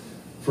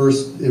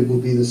first, it will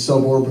be the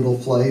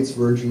suborbital flights.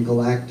 Virgin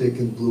Galactic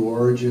and Blue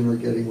Origin are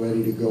getting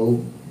ready to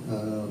go,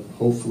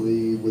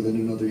 hopefully within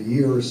another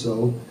year or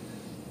so.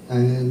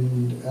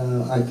 And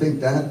I think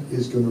that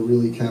is going to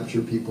really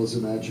capture people's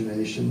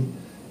imagination.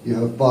 You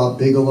have Bob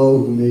Bigelow,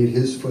 who made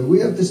his...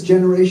 We have this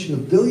generation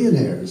of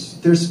billionaires.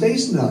 They're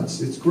space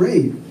nuts. It's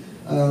great.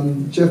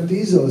 Jeff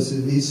Bezos,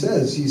 he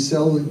says he's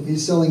selling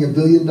 $1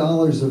 billion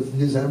of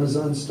his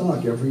Amazon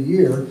stock every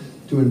year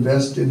to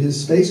invest in his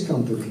space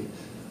company.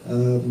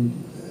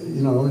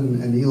 You know,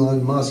 and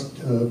Elon Musk,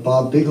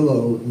 Bob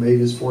Bigelow made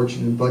his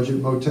fortune in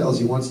budget motels.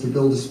 He wants to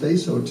build a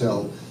space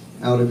hotel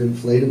out of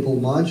inflatable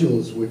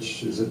modules,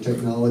 which is a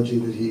technology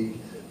that he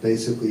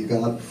basically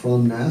got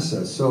from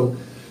NASA. So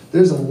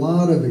there's a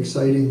lot of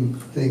exciting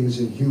things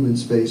in human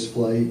space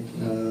flight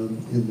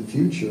in the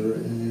future,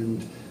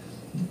 and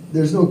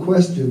there's no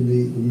question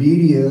the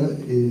media,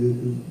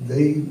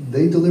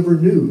 they deliver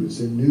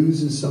news, and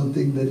news is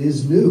something that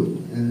is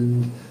new.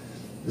 And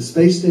the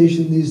space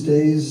station these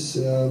days,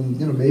 you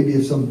know, maybe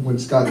when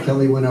Scott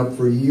Kelly went up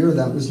for a year,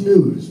 that was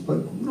news.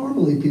 But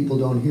normally people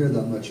don't hear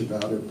that much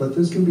about it. But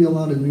there's going to be a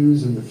lot of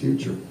news in the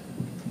future.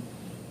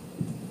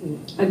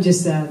 I'm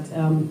just that,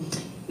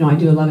 you know, I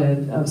do a lot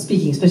of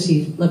speaking,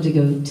 especially love to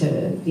go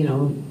to, you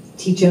know,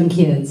 teach young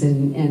kids,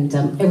 and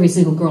every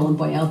single girl and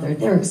boy out there,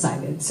 they're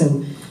excited.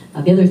 So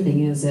the other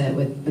thing is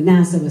with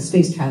NASA, with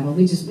space travel,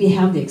 we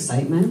have the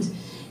excitement,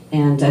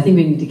 and I think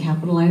we need to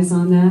capitalize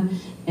on that.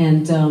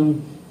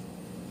 And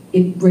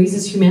it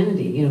raises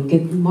humanity. You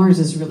know, Mars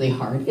is really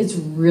hard. It's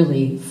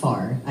really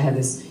far. I have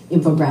this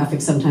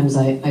infographic sometimes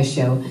I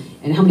show,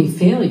 and how many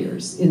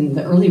failures in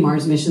the early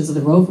Mars missions of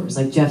the rovers.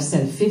 Like Jeff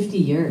said, 50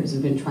 years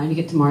we've been trying to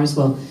get to Mars.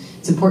 Well,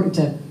 it's important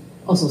to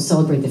also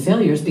celebrate the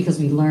failures, because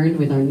we learned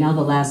now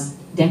the last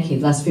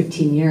decade, last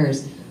 15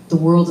 years, the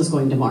world is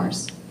going to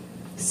Mars.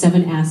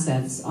 7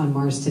 assets on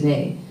Mars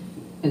today.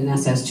 And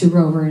NASA has 2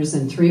 rovers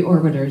and 3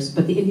 orbiters,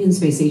 but the Indian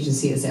Space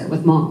Agency is there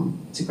with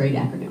MOM. It's a great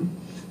acronym,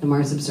 the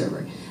Mars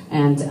Observer.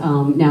 And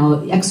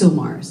now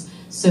ExoMars.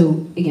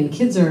 So again,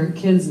 kids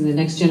in the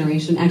next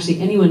generation,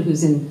 actually anyone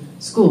who's in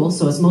school,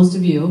 so it's most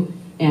of you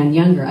and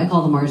younger, I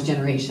call the Mars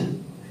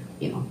generation.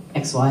 You know,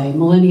 XY,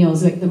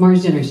 millennials, like the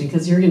Mars generation,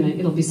 because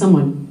it'll be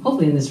someone,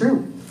 hopefully in this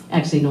room,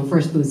 actually,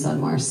 first boots on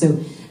Mars. So,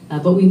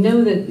 but we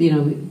know that, you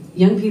know,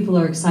 young people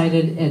are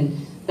excited,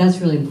 and that's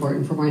really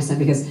important for Mars time,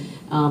 because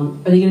are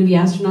they going to be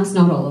astronauts?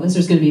 Not all of us.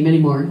 There's going to be many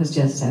more, as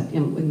Jeff said.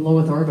 In low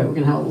Earth orbit, we're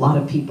going to have a lot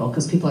of people,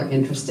 because people are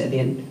interested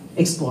in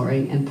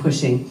exploring and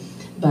pushing.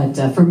 But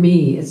for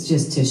me, it's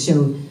just to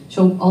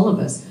show all of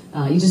us.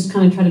 You just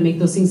kind of try to make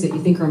those things that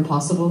you think are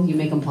impossible, you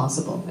make them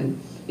possible. And,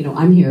 you know,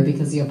 I'm here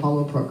because of the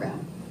Apollo program.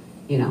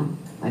 You know,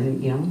 I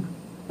didn't, you know,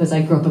 because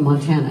I grew up in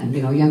Montana,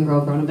 you know, young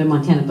girl growing up in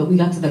Montana, but we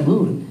got to the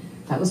moon.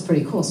 That was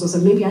pretty cool. So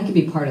maybe I could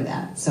be part of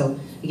that. So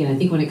again, I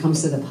think when it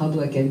comes to the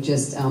public and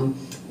just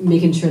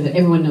making sure that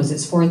everyone knows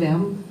it's for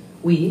them,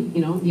 you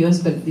know, U.S.,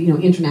 but, you know,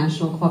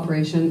 international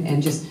cooperation,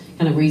 and just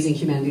kind of raising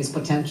humanity's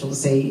potential to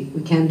say,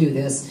 we can do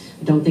this.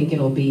 I don't think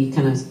it'll be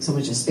kind of so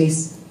much a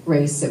space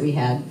race that we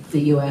had, the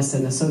U.S.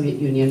 and the Soviet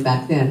Union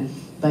back then,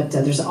 but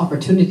there's an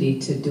opportunity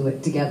to do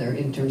it together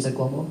in terms of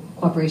global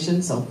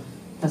cooperation. So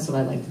that's what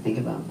I like to think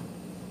about.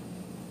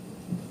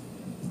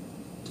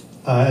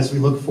 As we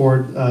look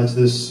forward to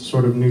this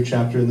sort of new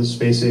chapter in the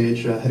space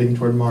age, heading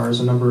toward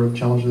Mars, a number of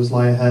challenges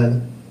lie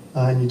ahead,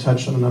 and you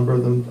touched on a number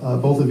of them,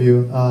 both of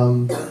you.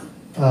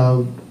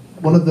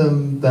 One of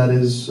them that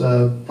is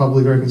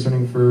probably very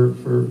concerning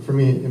for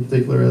me in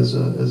particular as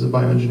a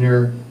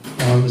bioengineer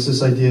is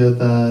this idea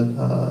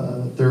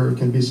that there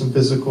can be some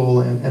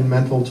physical and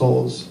mental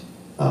tolls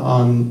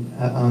on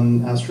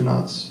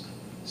astronauts.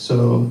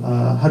 So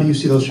how do you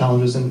see those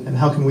challenges, and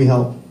how can we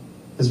help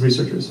as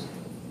researchers?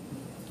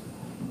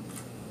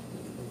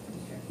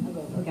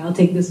 Okay, I'll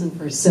take this one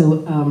first.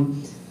 So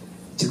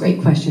it's a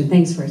great question.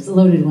 Thanks for it. It's a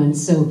loaded one.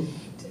 So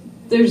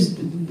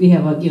we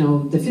have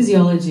the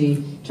physiology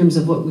in terms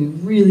of what we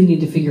really need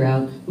to figure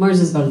out. Mars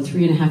is about a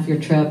 3.5-year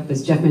trip.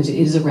 As Jeff mentioned,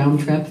 it is a round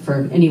trip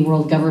for any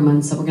world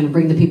government, so we're going to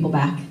bring the people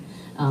back.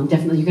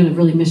 Definitely, you're going to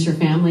really miss your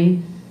family.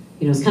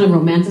 You know, it's kind of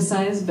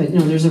romanticized, but, you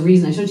know, there's a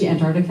reason. I showed you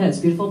Antarctica. It's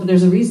beautiful, but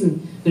there's a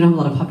reason we don't have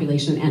a lot of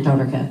population in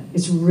Antarctica.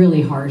 It's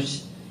really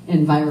harsh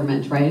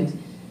environment, right?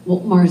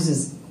 Well, Mars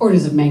is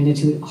orders of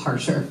magnitude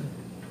harsher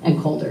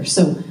and colder.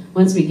 So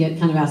once we get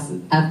kind of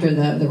after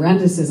the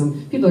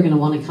romanticism, people are going to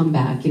want to come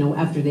back, you know,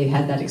 after they've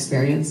had that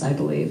experience, I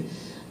believe.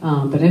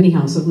 But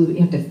anyhow, so we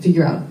have to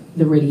figure out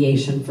the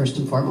radiation first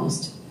and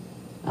foremost.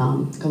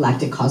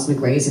 Galactic cosmic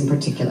rays in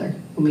particular,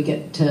 when we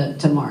get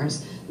to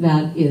Mars.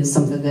 That is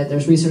something that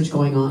there's research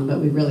going on, but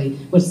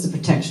what's the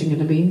protection going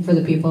to be for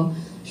the people?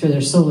 Sure,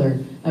 there's solar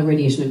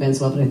radiation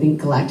events, well, but I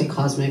think galactic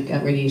cosmic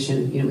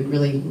radiation, you know, we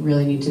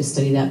really need to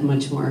study that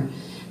much more.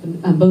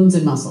 Bones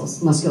and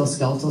muscles,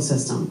 musculoskeletal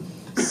system.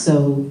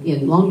 So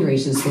in long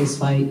duration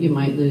spaceflight, you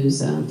might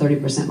lose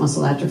 30%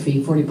 muscle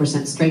atrophy,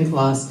 40% strength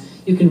loss.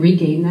 You can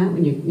regain that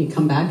when you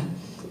come back,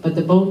 but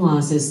the bone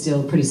loss is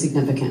still pretty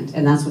significant,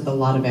 and that's with a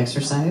lot of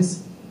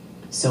exercise.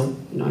 So,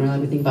 you know, I don't know,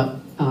 we think about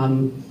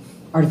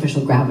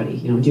artificial gravity.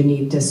 You know, do you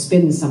need to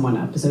spin someone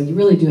up? So you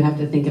really do have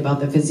to think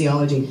about the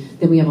physiology.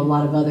 Then we have a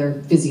lot of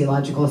other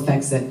physiological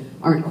effects that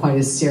aren't quite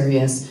as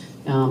serious.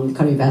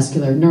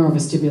 cardiovascular,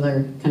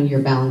 neurovestibular, kind of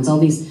your balance, all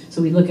these.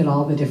 So we look at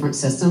all the different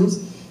systems.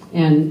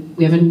 And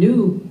we have a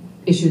new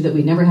issue that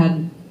we never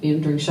had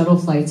during shuttle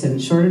flights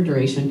and shorter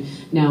duration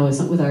now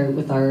is with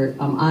our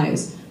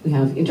eyes. We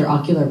have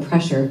interocular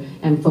pressure,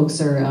 and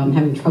folks are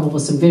having trouble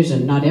with some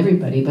vision. Not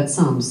everybody, but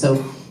some.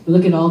 So we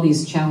look at all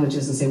these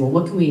challenges and say, well,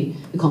 what can we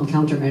call them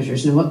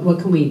countermeasures? What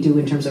can we do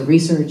in terms of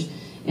research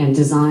and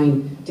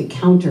design to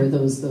counter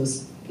those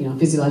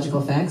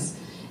physiological effects?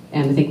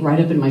 And I think right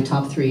up in my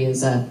top 3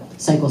 is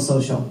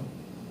psychosocial,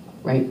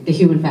 right? The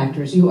human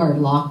factors. You are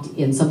locked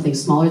in something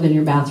smaller than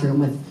your bathroom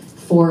with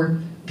 4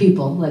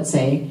 people, let's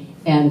say,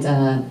 and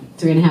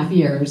 3.5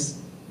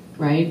 years,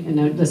 right? And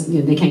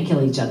they can't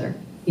kill each other.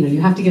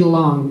 You have to get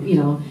along.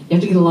 You have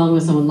to get along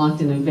with someone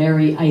locked in a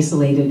very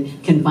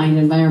isolated, confined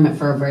environment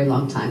for a very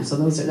long time. So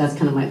that's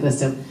kind of my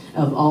list of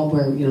all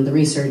where the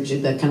research,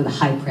 the kind of the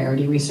high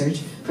priority research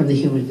from the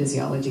human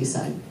physiology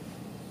side.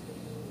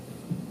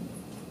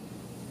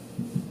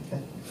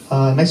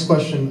 Next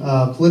question.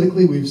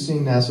 Politically, we've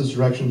seen NASA's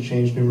direction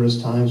change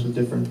numerous times with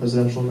different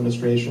presidential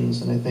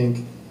administrations, and I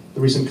think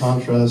the recent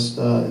contrast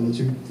in the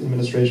 2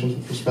 administrations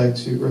with respect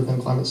to Earth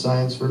and climate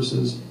science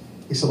versus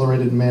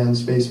accelerated manned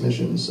space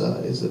missions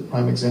is a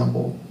prime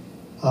example.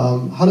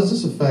 How does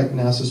this affect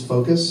NASA's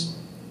focus,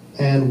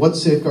 and what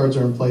safeguards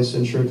are in place to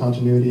ensure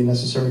continuity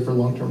necessary for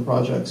long-term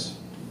projects?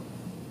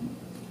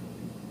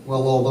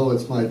 Well, although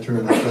it's my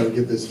turn, I've got to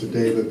give this to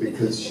Dava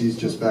because she's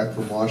just back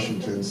from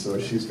Washington, so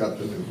she's got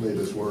the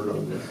latest word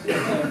on this.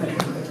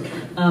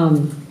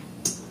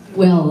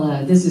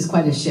 This is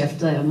quite a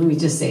shift. Let me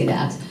just say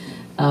that.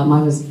 I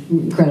was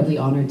incredibly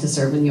honored to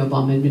serve in the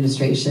Obama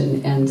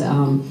administration, and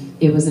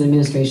it was an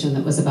administration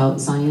that was about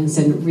science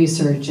and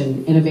research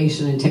and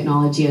innovation and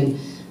technology, and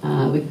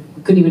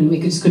we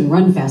just couldn't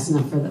run fast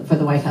enough for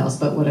the White House.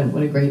 But what a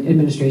great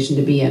administration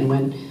to be in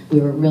when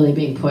we were really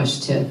being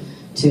pushed to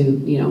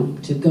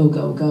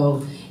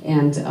go,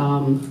 and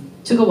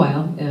took a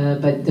while.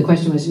 But the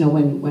question was,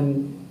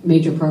 when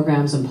major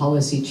programs and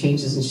policy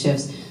changes and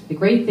shifts, the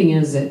great thing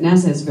is that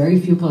NASA has very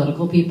few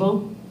political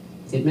people.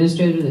 The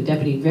administrator, the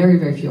deputy, very,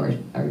 very few,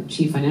 our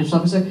chief financial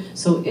officer.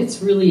 So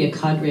it's really a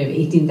cadre of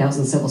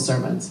 18,000 civil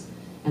servants.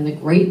 And the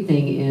great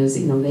thing is,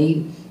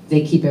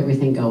 they keep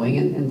everything going,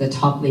 and the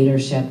top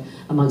leadership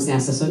amongst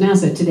NASA. So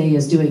NASA today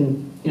is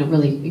doing,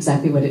 really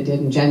exactly what it did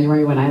in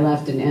January when I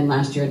left and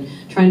last year, and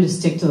trying to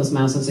stick to those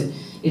milestones.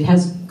 It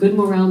has good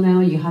morale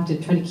now. You have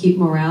to try to keep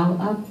morale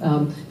up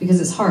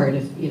because it's hard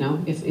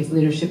if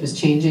leadership is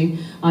changing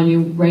on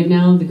you. Right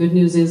now, the good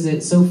news is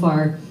that so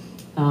far,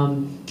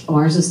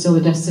 Mars is still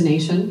a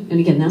destination, and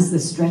again, that's the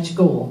stretch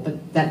goal,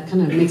 but that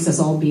kind of makes us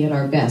all be at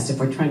our best if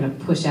we're trying to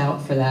push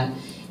out for that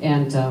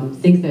and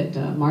think that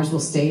Mars will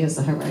stay as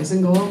the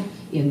horizon goal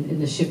in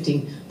the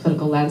shifting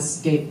political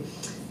landscape.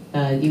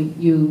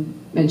 You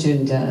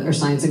mentioned Earth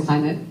science and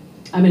climate.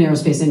 I'm an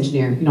aerospace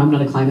engineer. I'm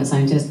not a climate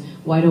scientist.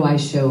 Why do I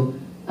show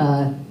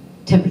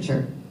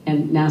temperature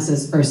and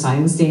NASA's Earth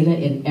science data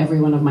in every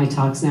one of my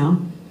talks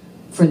now?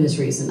 For this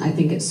reason. I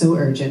think it's so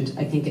urgent.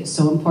 I think it's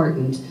so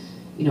important.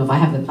 If I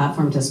have the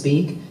platform to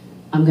speak,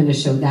 I'm going to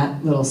show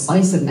that little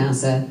slice of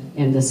NASA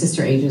and the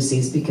sister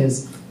agencies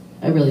because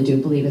I really do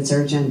believe it's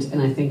urgent,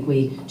 and I think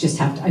we just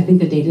have to, I think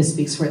the data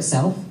speaks for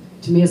itself.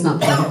 To me, it's not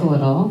political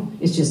at all.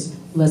 It's just,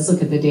 let's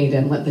look at the data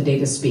and let the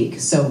data speak.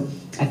 So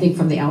I think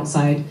from the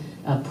outside,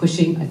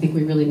 pushing, I think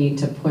we really need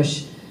to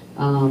push,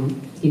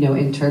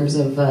 in terms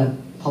of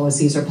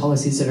policies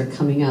that are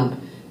coming up,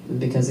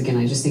 because again,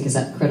 I just think is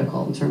that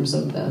critical in terms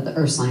of the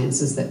earth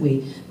sciences that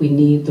we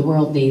need, the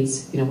world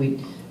needs.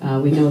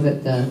 We know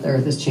that the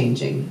earth is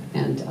changing,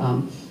 and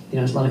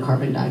there's a lot of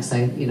carbon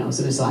dioxide.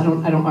 So I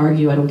don't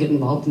argue. I don't get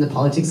involved in the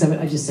politics of it.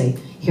 I just say,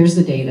 here's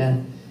the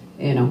data,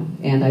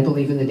 and I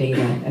believe in the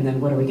data. And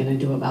then what are we going to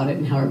do about it,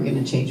 and how are we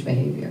going to change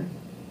behavior?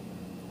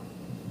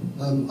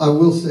 I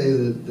will say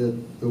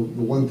that the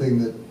one thing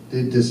that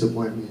did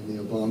disappoint me in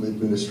the Obama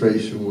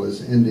administration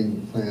was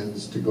ending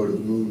plans to go to the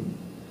moon,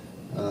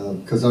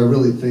 because I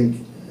really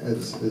think,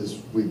 as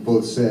we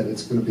both said,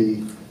 it's going to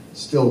be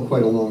still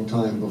quite a long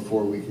time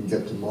before we can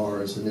get to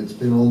Mars, and it's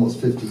been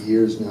almost 50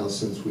 years now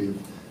since we've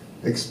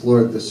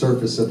explored the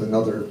surface of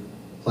another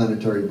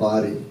planetary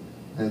body,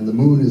 and the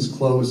moon is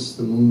close,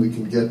 the moon we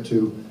can get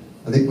to.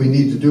 I think we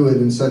need to do it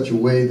in such a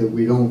way that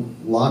we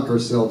don't lock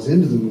ourselves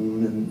into the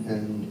moon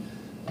and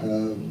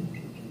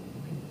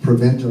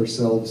prevent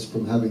ourselves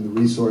from having the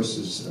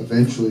resources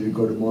eventually to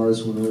go to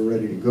Mars when we're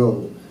ready to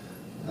go.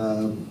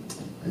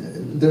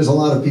 There's a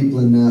lot of people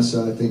in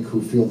NASA, I think,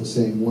 who feel the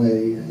same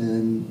way,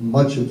 and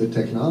much of the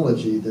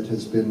technology that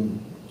has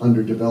been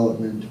under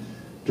development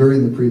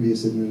during the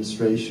previous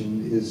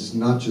administration is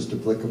not just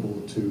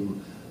applicable to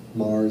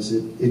Mars.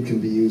 It can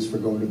be used for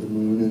going to the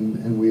moon,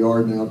 and we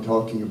are now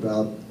talking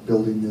about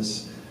building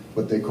this,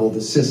 what they call the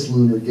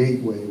cislunar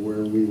gateway,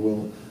 where we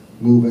will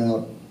move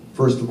out,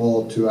 first of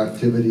all, to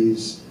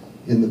activities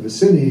in the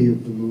vicinity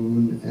of the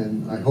moon,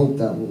 and I hope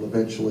that will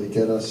eventually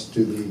get us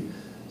to the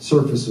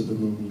surface of the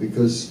moon,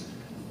 because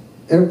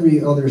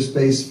every other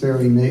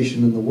spacefaring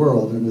nation in the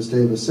world, and as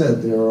Dava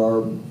said,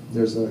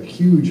 there's a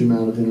huge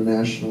amount of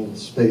international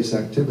space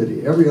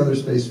activity. Every other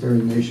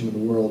spacefaring nation in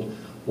the world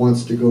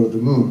wants to go to the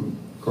moon.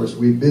 Of course,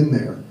 we've been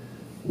there.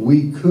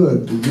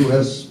 The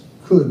U.S.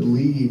 could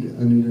lead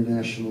an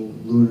international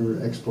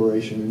lunar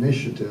exploration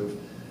initiative,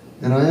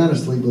 and I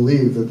honestly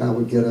believe that that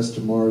would get us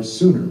to Mars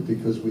sooner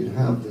because we'd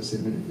have this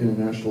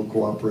international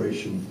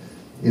cooperation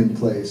in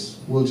place.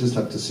 We'll just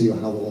have to see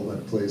how all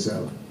that plays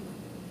out.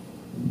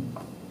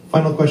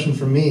 Final question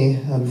from me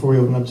before we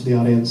open up to the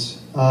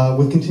audience.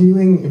 With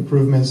continuing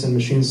improvements in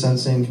machine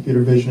sensing,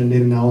 computer vision, and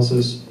data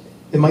analysis,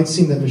 it might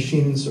seem that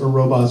machines or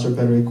robots are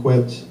better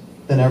equipped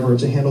than ever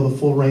to handle the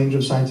full range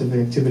of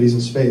scientific activities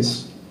in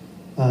space.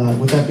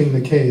 With that being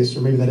the case,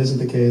 or maybe that isn't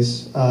the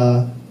case,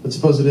 but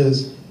suppose it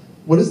is,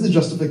 what is the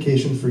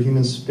justification for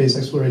human space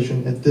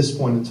exploration at this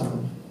point in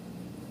time?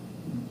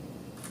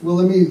 Well,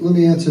 let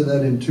me answer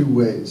that in two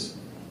ways.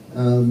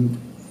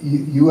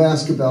 You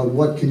ask about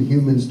what can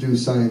humans do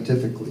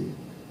scientifically,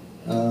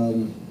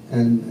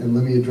 and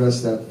let me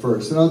address that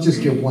first. And I'll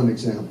just give one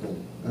example.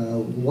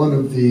 One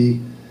of the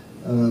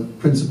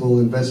principal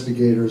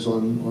investigators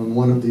on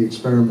one of the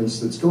experiments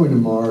that's going to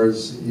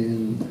Mars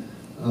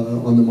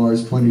on the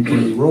Mars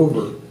 2020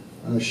 rover,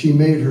 she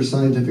made her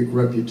scientific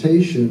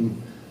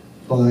reputation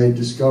by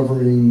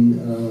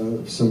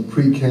discovering some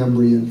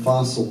Precambrian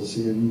fossils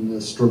in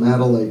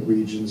stromatolite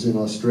regions in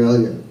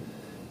Australia.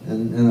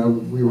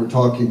 And we were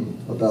talking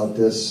about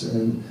this,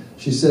 and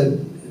she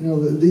said, you know,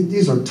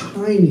 these are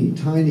tiny,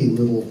 tiny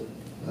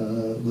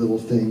little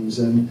things,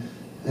 and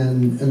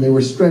they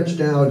were stretched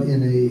out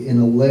in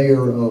a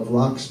layer of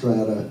rock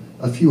strata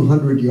a few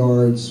hundred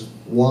yards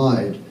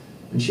wide,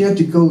 and she had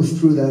to go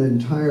through that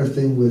entire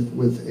thing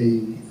with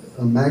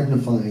a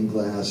magnifying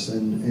glass,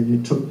 and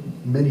it took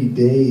many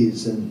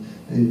days, and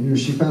you know,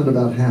 she found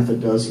about half a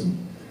dozen,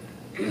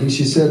 and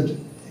she said,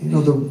 you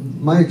know,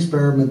 my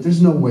experiment,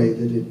 there's no way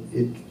that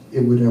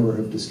it would ever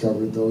have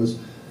discovered those.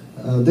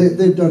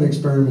 They've done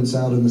experiments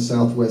out in the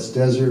Southwest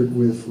desert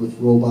with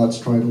robots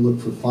trying to look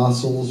for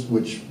fossils,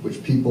 which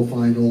people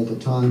find all the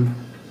time.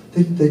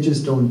 They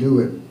just don't do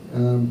it.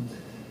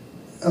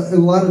 A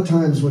lot of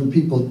times when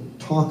people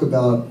talk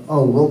about,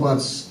 oh,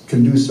 robots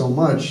can do so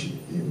much,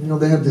 you know,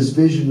 they have this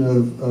vision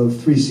of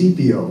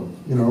 3CPO.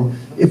 You know,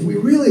 if we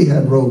really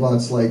had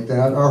robots like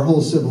that, our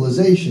whole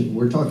civilization,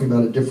 we're talking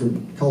about a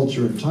different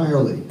culture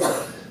entirely.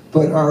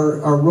 But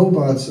our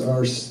robots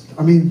are,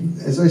 I mean,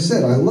 as I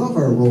said, I love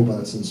our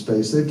robots in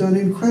space. They've done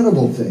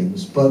incredible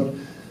things, but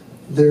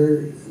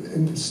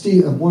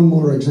one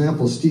more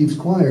example, Steve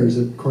Squires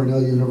at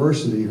Cornell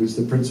University, who's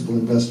the principal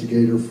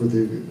investigator for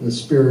the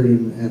Spirit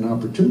and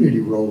Opportunity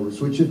rovers,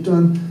 which have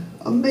done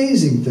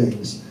amazing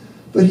things.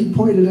 But he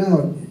pointed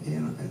out, you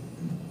know,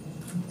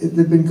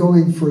 they've been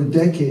going for a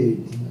decade,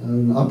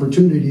 and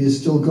Opportunity is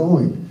still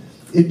going.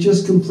 It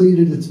just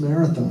completed its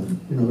marathon,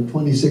 you know,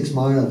 26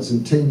 miles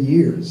in 10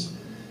 years.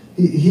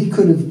 He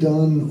could have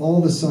done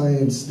all the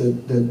science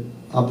that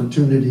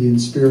Opportunity and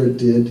Spirit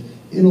did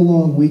in a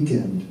long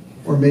weekend,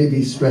 or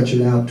maybe stretch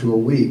it out to a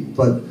week.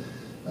 But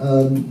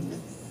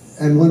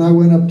and when I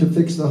went up to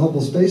fix the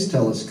Hubble Space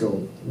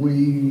Telescope,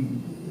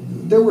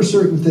 there were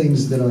certain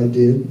things that I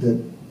did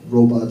that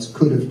robots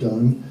could have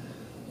done,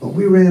 but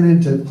we ran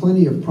into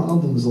plenty of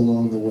problems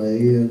along the way,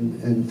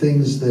 and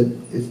things that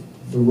if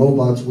the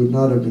robots would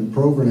not have been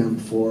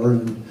programmed for.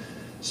 And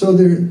so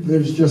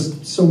there's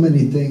just so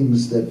many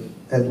things that,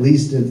 at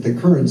least at the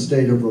current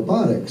state of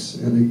robotics,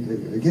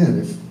 and again,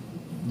 if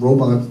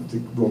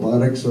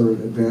robotics are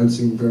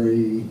advancing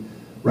very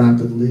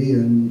rapidly,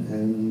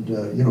 and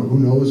you know, who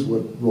knows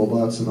what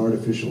robots and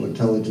artificial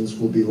intelligence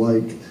will be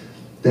like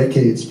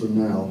decades from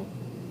now.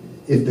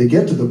 If they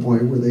get to the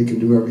point where they can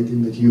do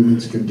everything that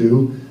humans can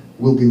do,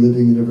 we'll be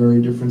living in a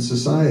very different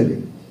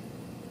society.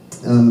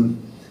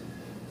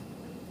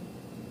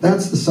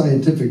 That's the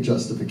scientific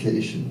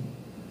justification.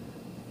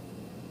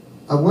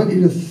 I want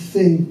you to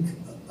think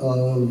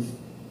of,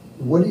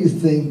 what do you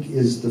think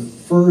is the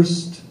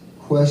first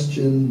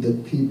question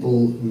that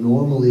people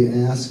normally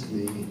ask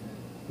me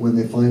when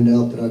they find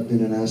out that I've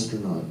been an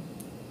astronaut?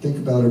 Think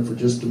about it for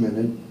just a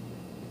minute.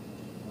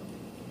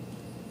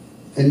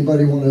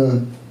 Anybody want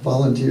to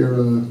volunteer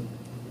an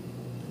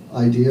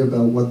idea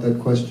about what that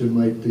question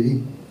might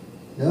be?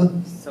 Yeah?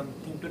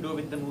 Something to do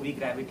with the movie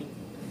Gravity.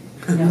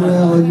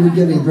 Well, you're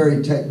getting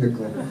very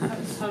technical.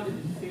 How did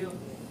it feel?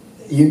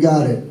 You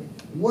got it.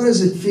 What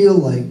does it feel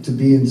like to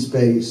be in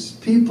space?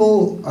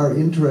 People are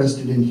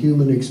interested in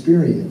human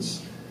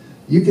experience.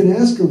 You can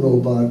ask a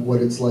robot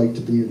what it's like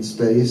to be in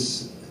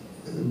space,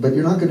 but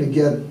you're not going to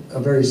get a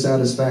very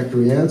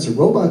satisfactory answer.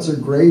 Robots are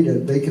great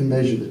at, they can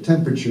measure the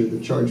temperature, the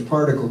charged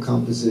particle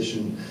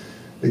composition,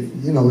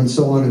 you know, and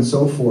so on and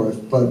so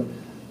forth, but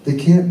they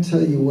can't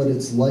tell you what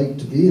it's like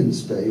to be in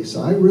space.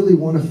 I really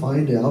want to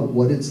find out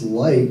what it's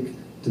like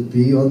to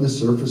be on the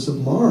surface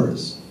of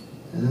Mars.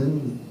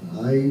 And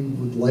I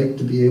would like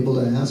to be able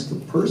to ask a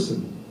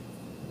person.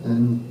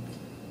 And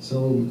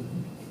so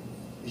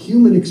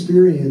human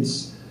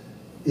experience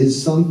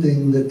is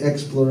something that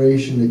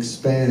exploration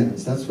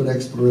expands. That's what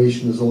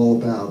exploration is all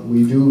about.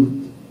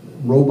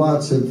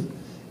 Robots have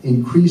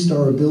increased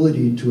our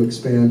ability to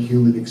expand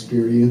human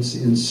experience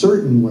in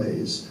certain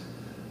ways,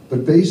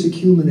 but basic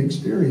human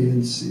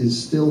experience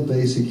is still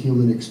basic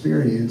human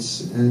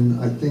experience, and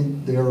I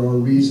think there are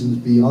reasons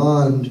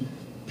beyond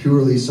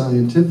purely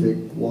scientific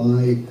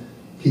why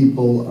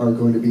people are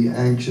going to be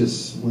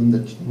anxious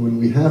when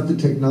we have the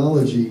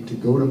technology to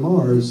go to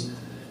Mars.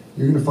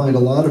 You're going to find a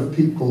lot of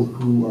people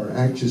who are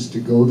anxious to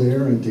go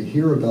there and to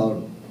hear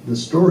about the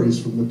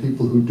stories from the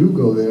people who do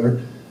go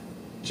there,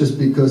 just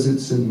because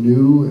it's a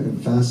new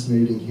and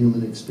fascinating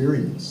human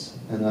experience.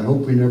 And I hope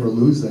we never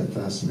lose that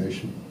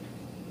fascination.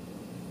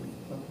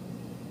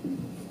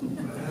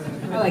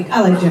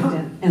 I like Jeff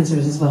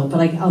answers as well, but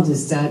I'll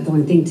just, the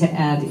only thing to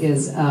add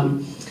is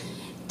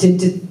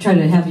to try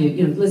to have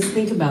you, let's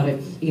think about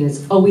it.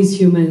 It's always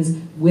humans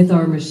with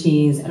our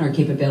machines and our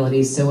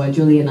capabilities. So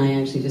Julie and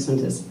I actually just went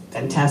to this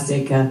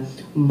fantastic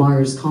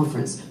Mars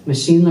conference,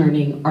 machine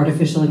learning,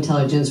 artificial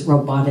intelligence,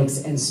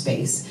 robotics, and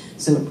space.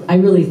 So I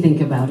really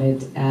think about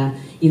it,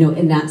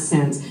 in that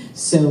sense.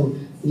 So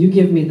you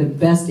give me the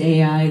best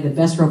AI, the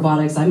best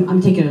robotics,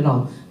 I'm taking it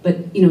all. But,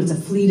 it's a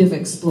fleet of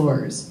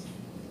explorers.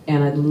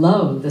 And I'd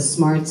love the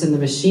smarts and the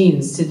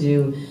machines to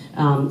do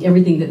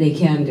everything that they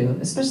can do,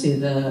 especially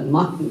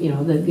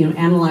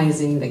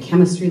analyzing the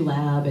chemistry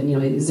lab and,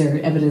 is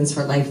there evidence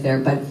for life there?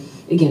 But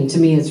again, to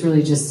me, it's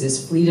really just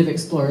this fleet of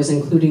explorers,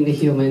 including the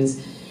humans.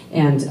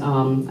 And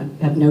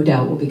I have no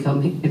doubt we'll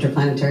become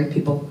interplanetary.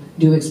 People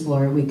do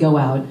explore. We go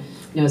out.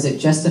 Is it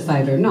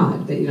justified or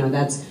not? But,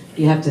 that's,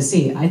 you have to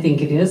see. I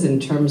think it is in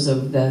terms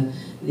of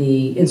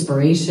the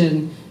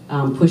inspiration,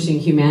 pushing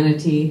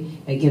humanity.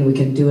 Again, we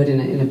can do it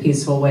in a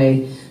peaceful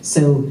way.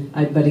 So,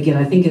 but again,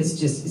 I think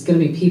it's going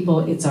to be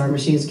people, it's our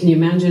machines. Can you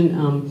imagine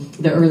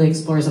the early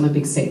explorers? I'm a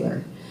big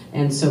sailor.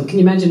 And so can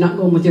you imagine not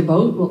going with your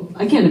boat? Well,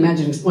 I can't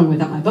imagine exploring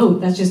without my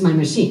boat. That's just my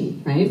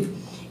machine, right?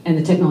 And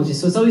the technology.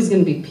 So it's always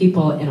going to be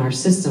people in our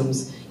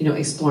systems,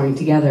 exploring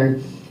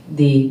together.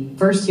 The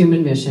first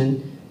human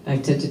mission,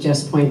 back to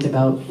Jeff's point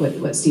about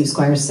what Steve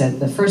Squires said,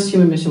 the first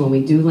human mission when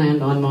we do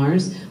land on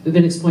Mars, we've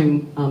been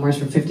exploring Mars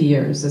for 50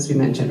 years, as we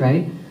mentioned,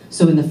 right?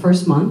 So in the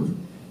first month,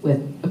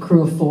 with a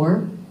crew of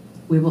 4,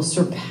 we will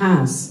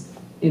surpass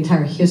the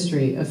entire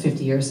history of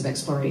 50 years of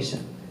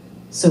exploration.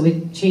 So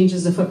it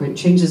changes the footprint,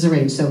 changes the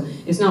range. So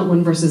it's not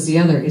one versus the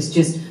other. It's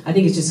just, I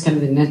think it's just kind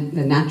of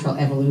the natural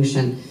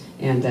evolution.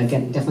 And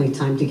again, definitely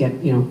time to get,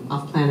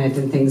 off planet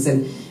and things.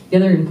 And the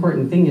other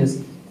important thing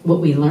is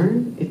what we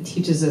learn, it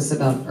teaches us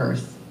about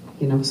Earth.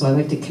 So I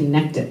like to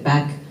connect it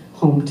back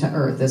home to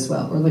Earth as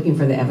well. We're looking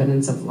for the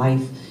evidence of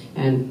life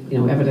and,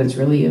 evidence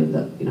really of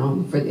the,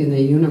 in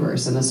the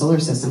universe and the solar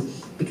system.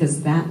 Because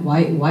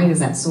why is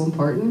that so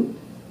important?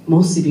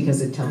 Mostly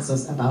because it tells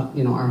us about,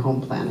 our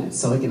home planet.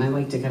 So again, I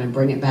like to kind of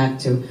bring it back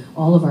to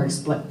all of our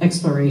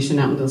exploration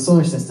out into the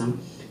solar system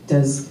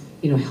does,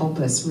 help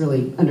us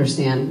really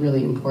understand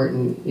really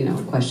important,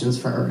 questions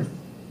for Earth.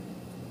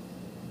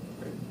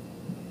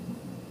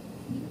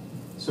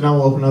 So now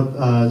we'll open up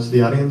to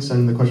the audience,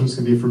 and the questions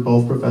can be for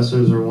both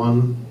professors or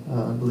one.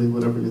 I believe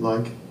whatever you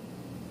like.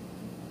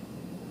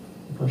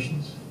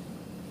 Questions?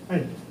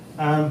 Hi.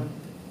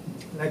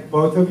 Like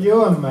both of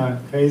you, I'm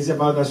crazy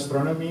about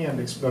astronomy and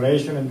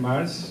exploration in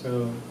Mars.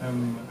 So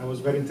I was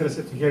very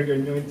interested to hear your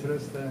new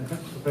interest,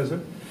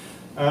 Professor,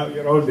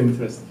 your old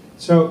interest.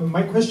 So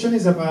my question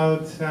is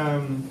about,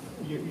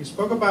 you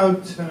spoke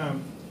about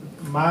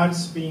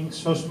Mars being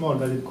so small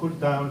that it cooled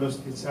down,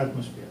 lost its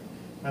atmosphere.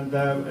 And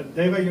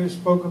Dava, you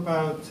spoke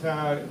about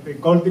the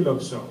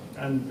Goldilocks zone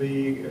and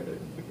the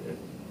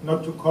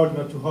not too cold,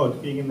 not too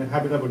hot, being in the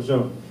habitable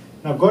zone.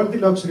 Now,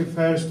 Goldilocks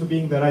refers to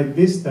being the right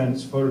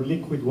distance for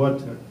liquid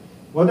water.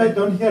 What I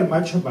don't hear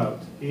much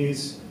about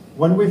is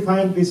when we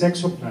find these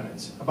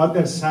exoplanets, about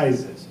their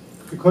sizes.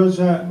 Because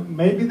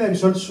maybe there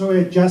is also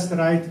a just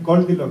right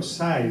Goldilocks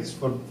size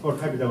for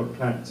habitable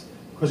planets.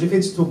 Because if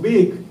it's too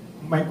big,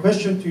 my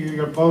question to you,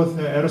 you're both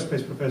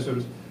aerospace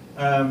professors,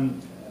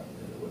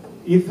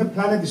 if a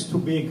planet is too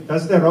big,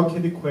 does the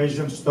rocket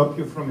equation stop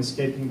you from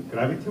escaping the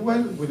gravity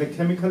well with a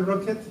chemical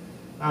rocket?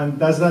 And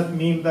does that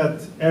mean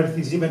that Earth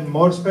is even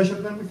more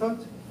special than we thought?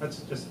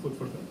 That's just food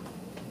for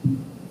thought.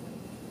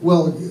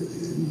 Well,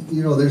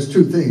 there's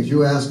two things.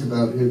 You asked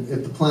about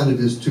if the planet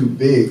is too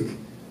big.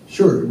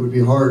 Sure, it would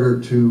be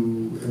harder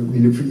to,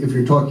 if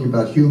you're talking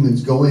about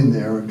humans going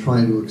there and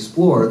trying to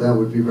explore, that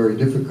would be very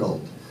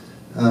difficult.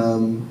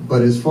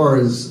 But as far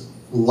as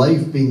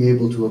life being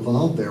able to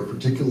evolve there,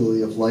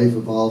 particularly if life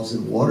evolves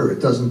in water,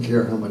 it doesn't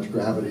care how much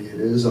gravity it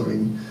is.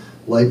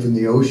 Life in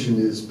the ocean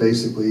is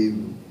basically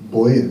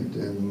buoyant,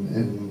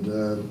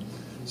 and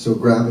so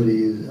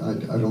gravity,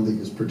 I don't think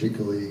is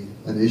particularly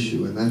an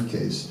issue in that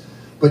case.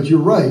 But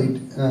you're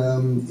right,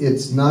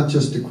 it's not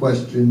just a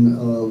question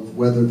of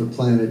whether the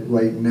planet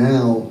right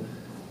now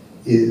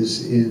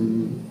is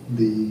in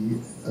the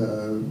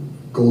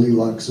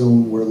Goldilocks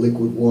zone where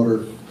liquid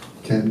water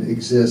can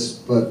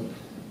exist, but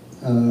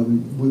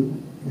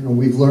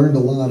we've learned a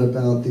lot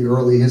about the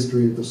early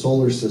history of the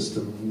solar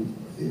system.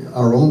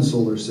 our own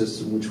solar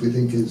system, which we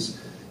think is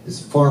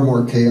far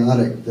more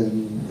chaotic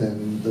than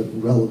the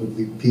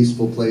relatively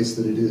peaceful place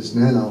that it is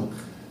now.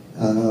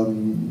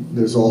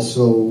 There's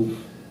also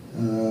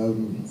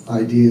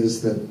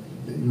ideas that,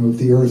 if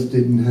the Earth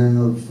didn't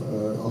have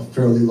a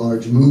fairly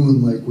large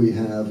moon like we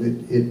have,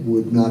 it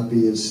would not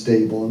be as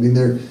stable. I mean,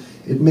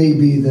 it may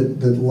be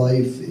that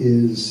life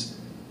is,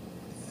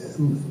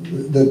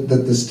 that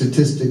the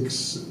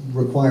statistics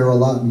require a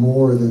lot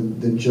more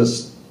than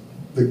just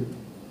the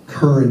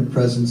current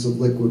presence of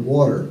liquid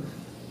water.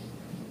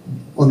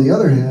 On the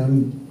other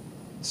hand,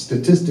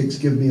 statistics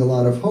give me a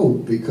lot of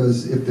hope,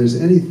 because if there's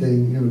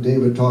anything,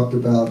 David talked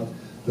about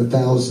the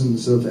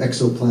thousands of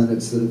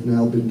exoplanets that have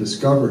now been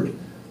discovered.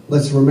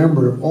 Let's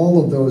remember,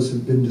 all of those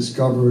have been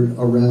discovered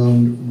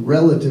around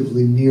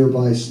relatively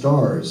nearby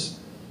stars.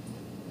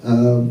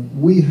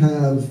 We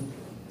have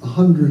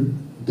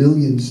 100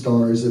 billion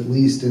stars at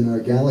least in our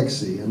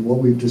galaxy, and what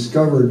we've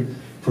discovered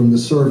from the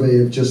survey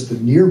of just the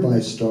nearby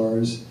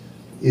stars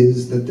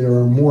is that there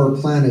are more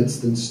planets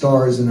than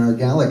stars in our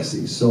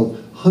galaxy. So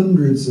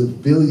hundreds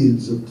of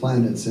billions of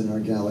planets in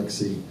our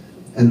galaxy,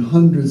 and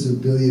hundreds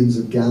of billions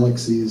of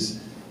galaxies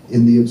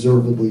in the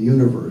observable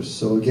universe.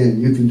 So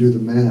again, you can do the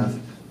math.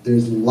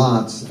 There's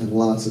lots and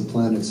lots of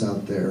planets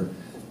out there.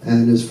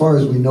 And as far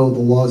as we know, the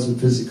laws of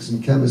physics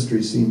and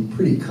chemistry seem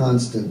pretty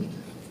constant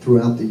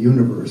throughout the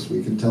universe.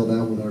 We can tell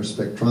that with our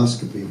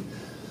spectroscopy.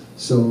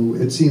 So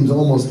it seems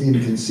almost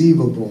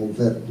inconceivable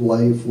that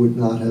life would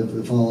not have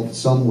evolved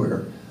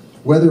somewhere.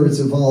 Whether it's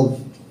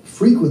evolved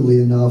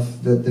frequently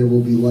enough that there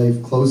will be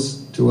life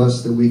close to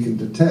us that we can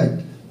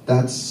detect,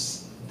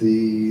 that's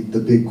the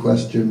big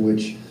question,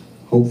 which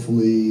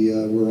hopefully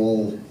we're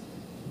all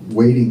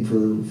waiting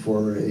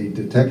for a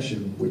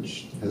detection,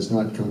 which has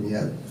not come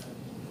yet.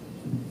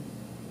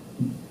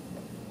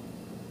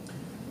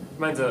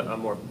 Mine's a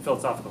more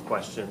philosophical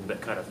question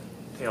that kind of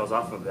tails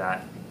off of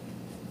that.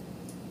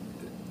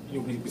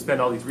 We spend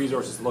all these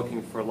resources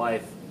looking for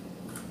life.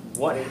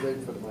 What? Wait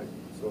for the mic.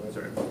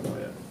 Sorry.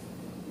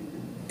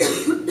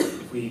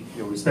 If we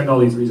spend all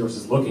these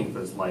resources looking for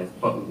this life,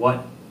 but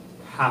what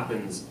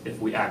happens if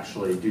we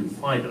actually do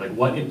find it? Like,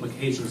 what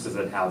implications does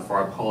it have for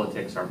our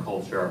politics, our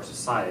culture, our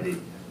society,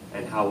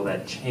 and how will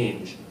that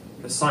change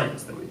the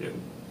science that we do?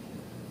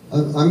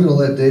 I'm going to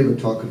let David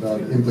talk about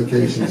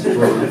implications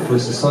for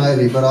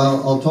society, but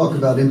I'll talk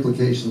about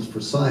implications for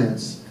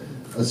science,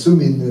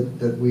 assuming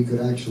that we could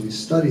actually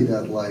study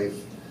that life.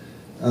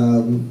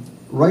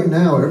 Right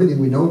now, everything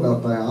we know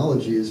about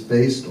biology is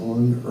based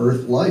on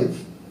Earth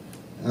life.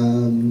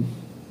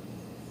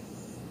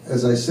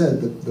 As I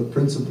said, the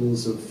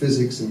principles of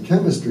physics and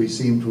chemistry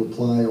seem to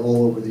apply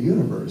all over the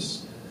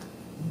universe.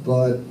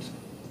 But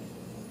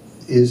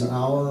is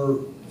our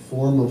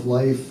form of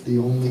life the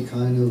only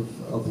kind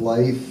of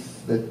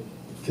life that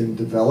can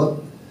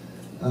develop?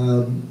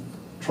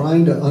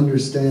 Trying to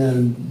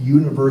understand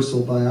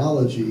universal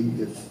biology,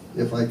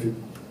 if I could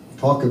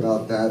talk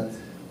about that,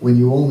 when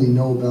you only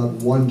know about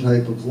one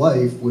type of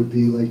life, would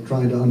be like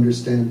trying to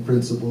understand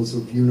principles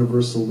of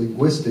universal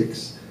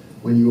linguistics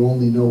when you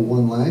only know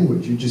one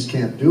language. You just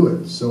can't do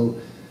it. So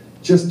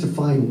just to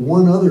find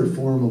one other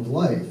form of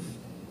life,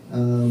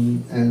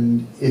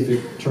 and if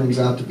it turns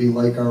out to be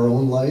like our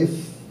own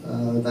life,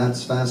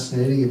 that's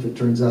fascinating. If it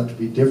turns out to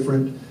be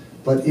different,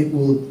 but it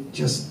will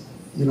just,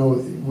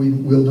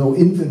 we'll know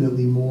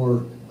infinitely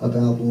more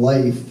about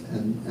life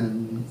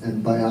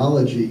and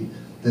biology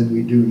than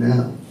we do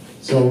now.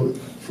 So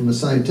from a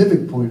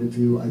scientific point of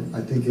view,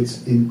 I think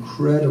it's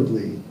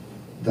incredibly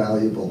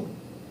valuable.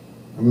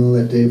 I'm going to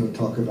let Dava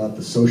talk about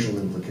the social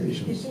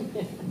implications.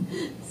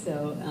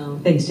 So,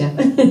 thanks, Jeff.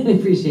 I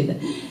appreciate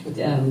that.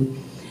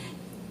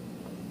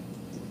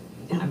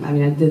 I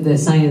mean, I did the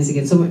science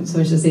again. So much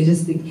to say.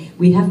 Just think,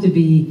 we have to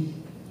be.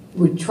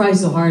 We try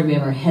so hard. We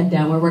have our head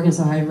down. We're working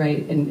so hard,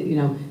 right? And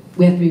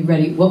we have to be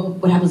ready.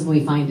 What happens when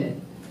we find it?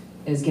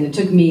 It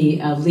took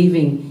me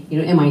leaving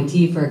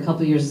MIT for a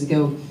couple of years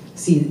ago,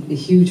 see the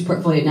huge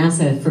portfolio at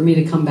NASA, for me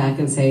to come back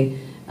and say,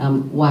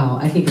 wow,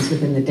 I think it's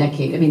within the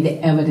decade. I mean,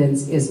 the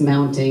evidence is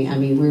mounting. I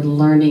mean, we're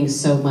learning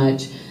so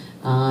much,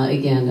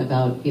 again,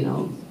 about,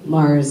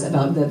 Mars,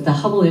 about the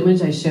Hubble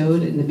image I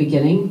showed in the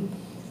beginning.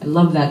 I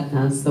love that.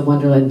 It's the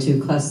Wonderland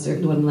 2 cluster,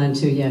 Wonderland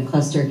 2,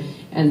 cluster.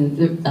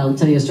 And I'll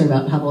tell you a story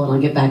about Hubble, and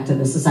I'll get back to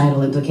the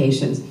societal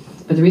implications.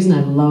 But the reason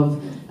I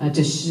love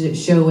to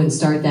show and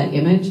start that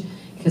image,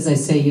 because I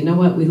say, you know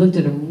what, we looked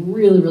at a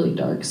really, really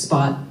dark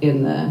spot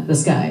in the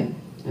sky.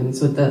 And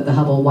it's with the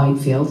Hubble wide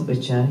field,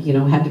 which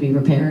had to be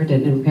repaired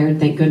and repaired,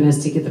 thank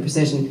goodness, to get the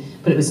precision.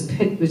 But it was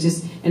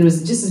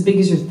just as big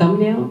as your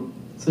thumbnail.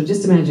 So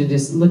just imagine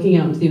just looking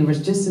out into the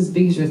universe, just as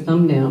big as your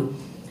thumbnail.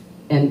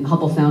 And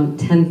Hubble found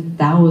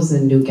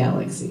 10,000 new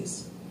galaxies.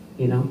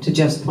 To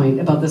Jeff's point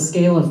about the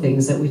scale of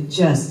things that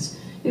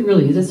it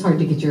really is. It's hard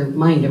to get your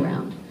mind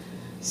around.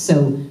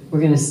 So we're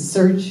going to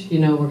search.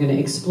 We're going to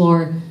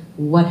explore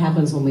what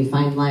happens when we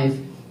find life,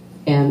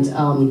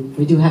 and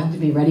we do have to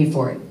be ready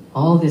for it.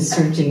 All this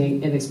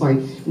searching and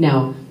exploring.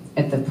 Now,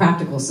 at the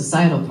practical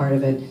societal part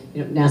of it,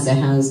 NASA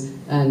has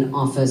an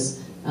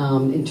office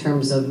in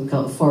terms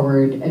of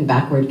forward and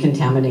backward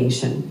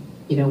contamination.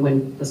 You know,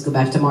 let's go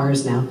back to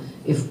Mars now.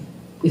 If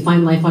we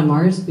find life on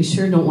Mars, we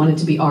sure don't want it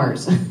to be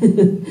ours.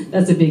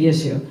 That's a big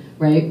issue,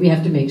 right? We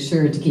have to make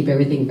sure to keep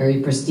everything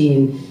very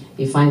pristine. If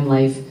you find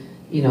life,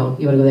 you know,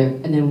 you want to go there.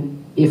 And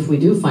then if we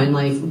do find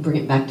life, bring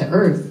it back to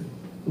Earth.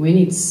 We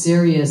need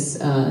serious,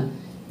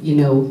 you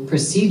know,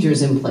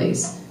 procedures in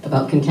place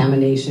about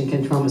contamination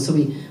control. So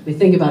we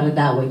think about it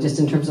that way, just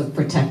in terms of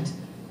protect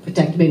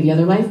maybe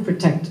other life,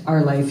 protect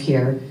our life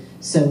here.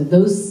 So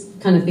those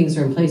kind of things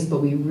are in place,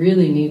 but we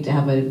really need to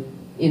have an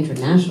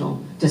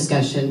international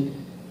discussion,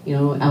 you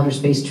know, outer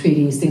space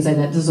treaties, things like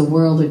that. Does the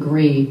world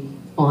agree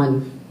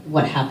on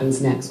what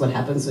happens next? What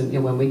happens when, you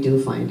know, when we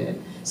do find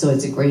it? So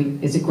it's a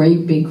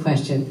great big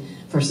question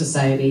for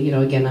society. You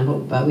know, again, I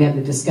hope we have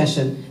the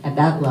discussion at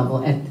that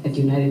level at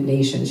United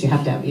Nations. You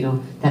have to have, you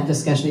know, that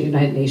discussion at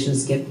United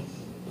Nations, get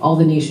all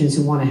the nations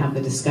who want to have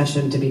the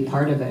discussion to be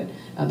part of it,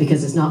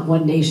 because it's not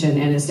one nation,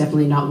 and it's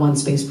definitely not one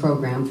space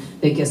program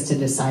that gets to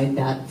decide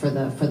that for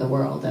the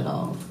world at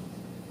all.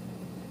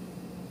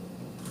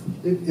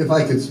 If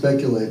I could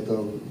speculate,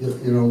 though,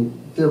 you know,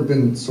 there have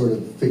been sort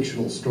of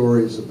fictional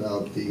stories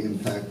about the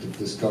impact of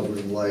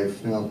discovering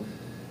life. Now,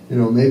 you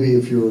know, maybe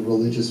if you're a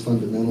religious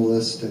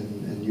fundamentalist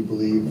and you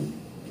believe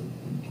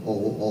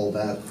all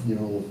that, you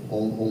know,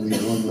 only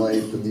one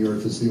life and the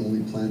Earth is the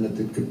only planet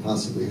that could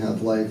possibly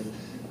have life,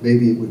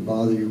 maybe it would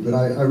bother you. But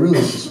I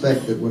really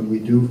suspect that when we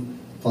do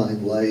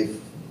find life,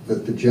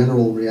 that the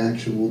general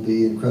reaction will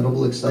be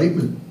incredible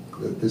excitement,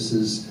 that this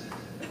is,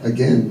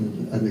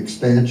 again, an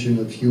expansion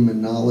of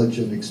human knowledge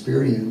and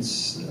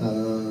experience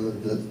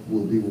that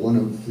will be one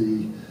of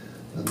the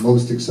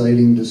most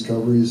exciting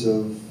discoveries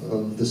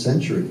of the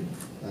century.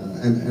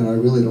 And I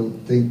really don't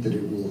think that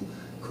it will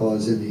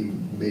cause any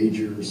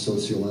major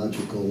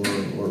sociological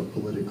or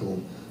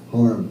political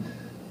harm.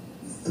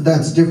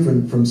 That's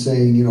different from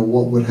saying, you know,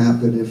 what would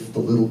happen if the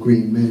little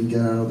green men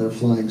get out of their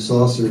flying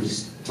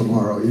saucers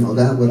tomorrow. You know,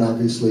 that would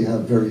obviously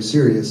have very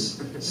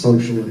serious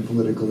social and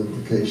political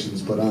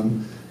implications, but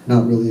I'm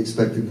not really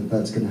expecting that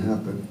that's going to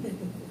happen.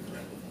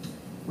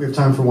 We have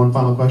time for one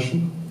final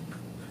question.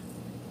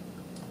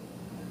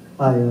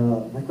 Hi,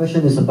 my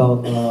question is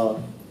about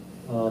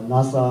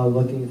NASA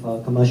working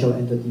with commercial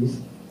entities.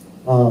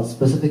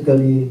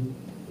 Specifically,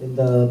 in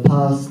the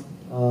past,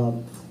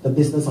 the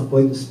business of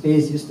going to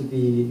space used to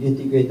be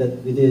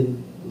integrated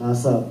within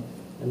NASA.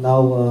 And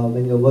now,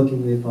 when you're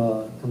working with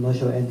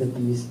commercial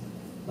entities,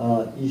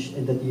 each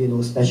entity, you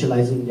know,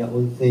 specializing in their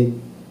own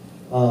thing,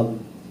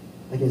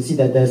 I can see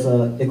that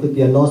there could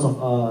be a loss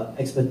of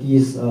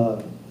expertise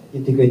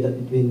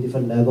integrated between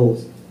different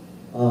levels.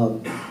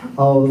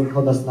 How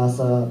does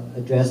NASA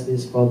address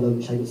this problem,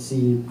 which I can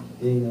see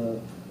being a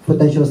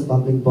potential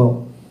stumbling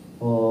block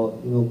for,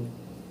 you know,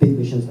 big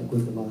missions like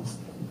going to Mars?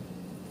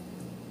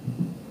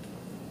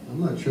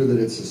 I'm not sure that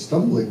it's a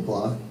stumbling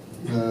block.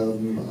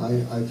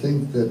 I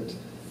think that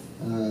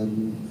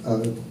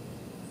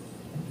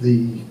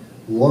the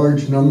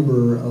large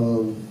number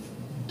of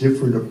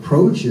different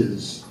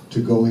approaches to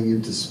going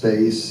into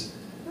space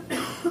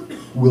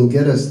will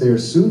get us there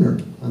sooner.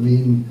 I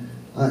mean,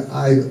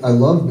 I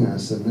love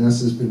NASA.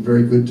 NASA's been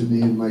very good to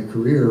me in my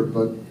career,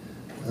 but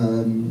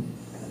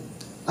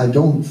I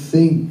don't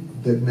think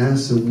that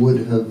NASA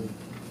would have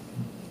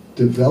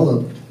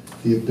developed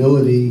the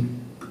ability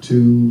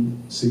to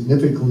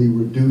significantly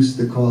reduce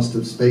the cost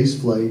of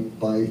spaceflight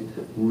by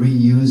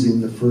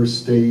reusing the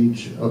first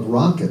stage of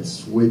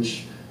rockets,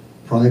 which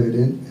private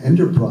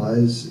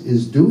enterprise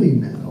is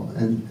doing now.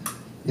 And,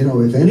 you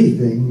know, if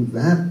anything,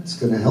 that's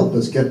going to help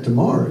us get to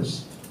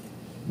Mars.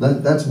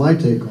 That's my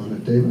take on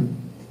it, David.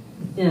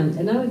 Yeah,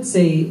 and I would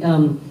say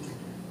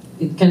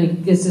it kind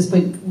of gets this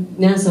point.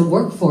 NASA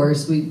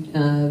workforce, we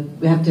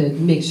have to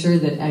make sure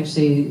that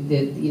actually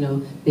that, you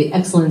know, the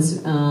excellence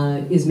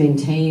is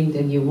maintained,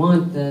 and you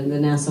want the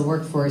NASA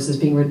workforce is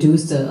being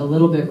reduced a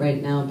little bit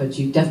right now, but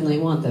you definitely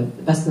want the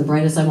best and the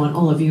brightest. I want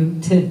all of you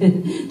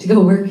to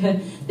go work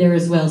there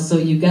as well. So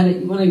you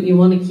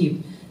want to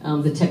keep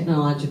the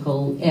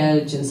technological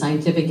edge and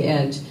scientific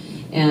edge,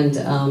 and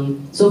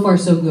so far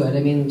so good. I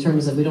mean, in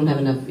terms of we don't have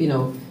enough, you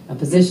know,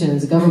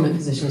 positions, government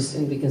positions,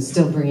 and we can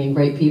still bring in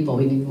great people.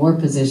 We need more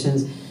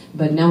positions.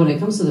 But now when it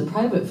comes to the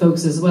private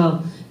folks as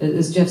well,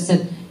 as Jeff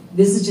said,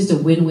 this is just a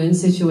win-win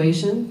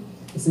situation.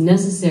 It's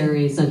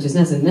necessary, it's not just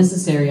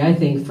necessary, I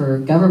think, for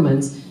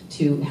governments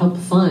to help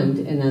fund,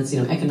 and that's,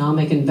 you know,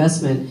 economic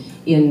investment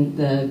in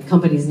the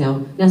companies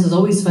now. NASA's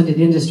always funded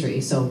industry,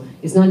 so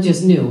it's not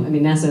just new. I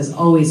mean, NASA has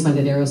always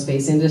funded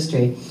aerospace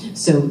industry.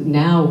 So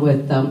now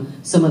with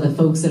some of the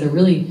folks that are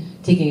really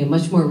taking a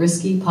much more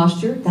risky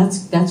posture,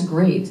 that's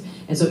great.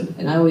 And so,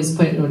 and I always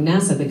point out,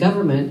 NASA, the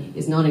government,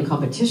 is not in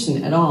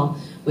competition at all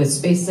with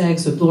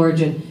SpaceX, with Blue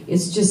Origin.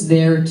 It's just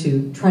there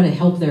to try to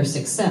help their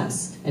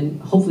success,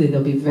 and hopefully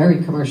they'll be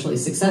very commercially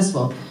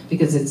successful,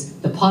 because it's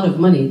the pot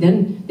of money.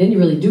 Then you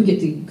really do get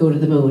to go to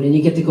the moon, and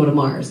you get to go to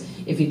Mars,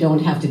 if you don't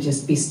have to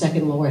just be stuck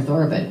in low Earth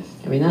orbit.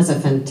 I mean, that's a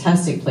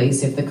fantastic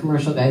place if the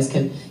commercial guys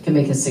can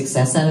make a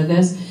success out of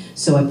this.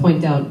 So I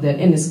point out that,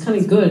 and it's kind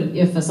of good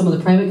if some of the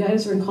private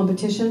guys are in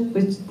competition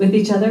with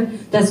each other.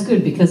 That's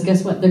good, because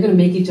guess what? They're going to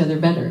make each other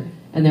better.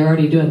 And they're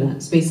already doing that.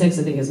 SpaceX,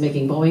 I think, is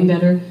making Boeing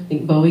better. I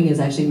think Boeing is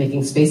actually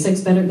making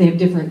SpaceX better. They have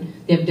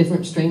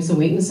different strengths and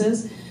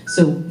weaknesses.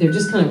 So they're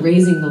just kind of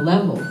raising the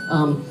level,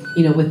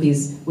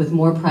 with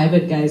more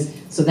private guys.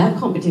 So that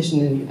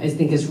competition, I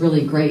think, is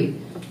really great,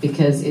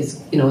 because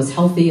it's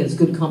healthy, it's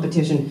good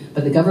competition.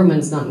 But the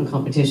government's not in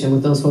competition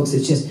with those folks.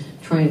 It's just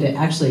trying to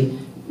actually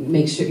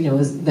make sure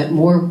that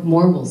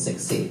more will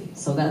succeed.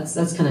 So that's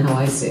kind of how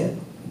I see it.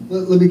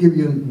 Let me give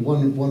you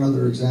one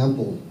other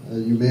example.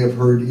 You may have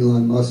heard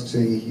Elon Musk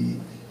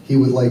saying he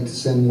would like to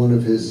send one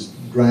of his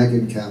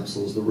Dragon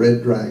capsules, the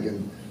Red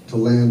Dragon, to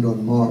land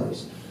on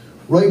Mars.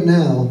 Right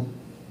now,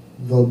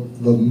 the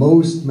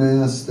most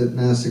mass that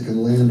NASA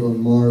can land on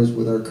Mars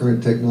with our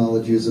current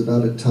technology is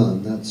about a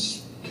ton.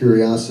 That's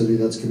Curiosity.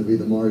 That's going to be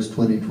the Mars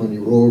 2020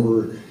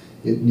 rover.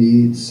 It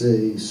needs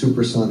a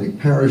supersonic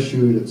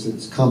parachute.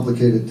 It's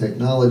complicated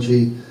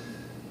technology.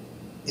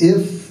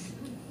 If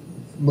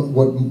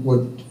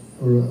what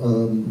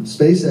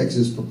SpaceX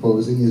is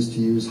proposing is to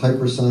use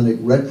hypersonic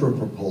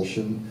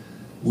retropropulsion,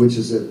 which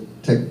is a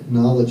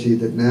technology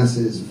that NASA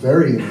is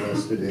very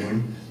interested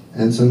in,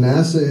 and so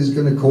NASA is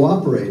going to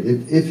cooperate.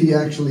 If he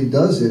actually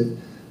does it,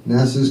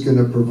 NASA is going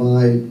to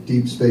provide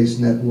deep space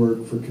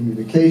network for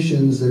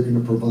communications. They're going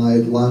to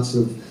provide lots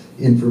of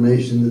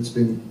information that's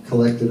been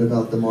collected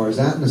about the Mars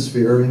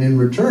atmosphere, and in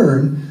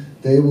return,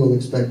 they will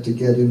expect to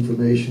get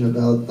information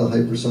about the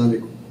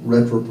hypersonic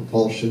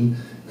retropropulsion,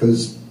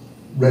 because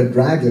Red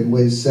Dragon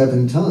weighs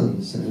 7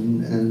 tons,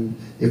 and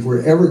if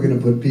we're ever going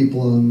to put people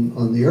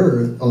on the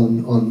Earth,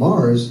 on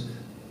Mars,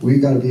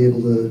 we've got to be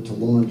able to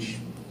launch,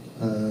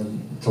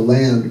 to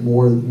land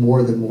more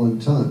than 1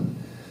 ton.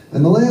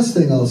 And the last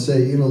thing I'll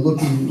say,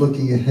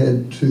 looking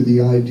ahead to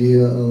the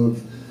idea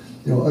of,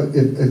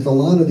 if a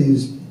lot of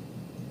these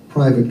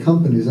private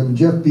companies,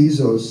 Jeff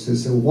Bezos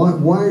has said,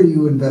 why are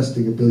you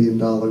investing $1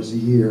 billion a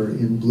year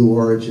in Blue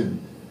Origin?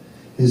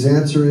 His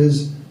answer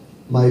is,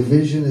 my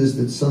vision is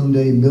that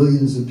someday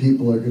millions of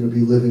people are going to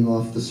be living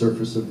off the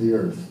surface of the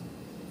Earth.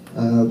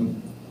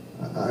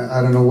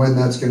 I don't know when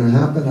that's going to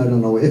happen. I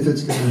don't know if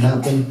it's going to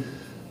happen.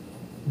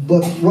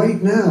 But right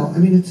now,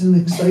 it's an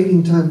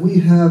exciting time.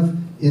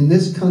 In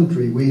this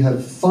country, we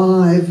have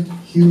 5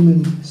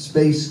 human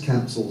space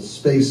capsules,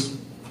 space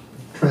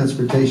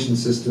transportation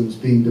systems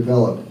being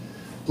developed.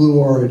 Blue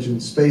Origin,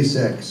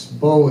 SpaceX,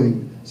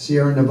 Boeing,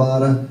 Sierra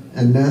Nevada,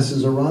 and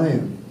NASA's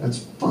Orion. That's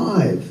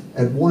 5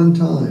 at one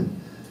time.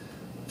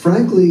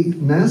 Frankly,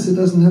 NASA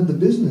doesn't have the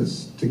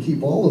business to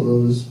keep all of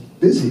those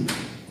busy.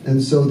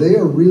 And so they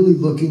are really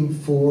looking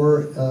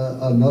for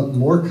a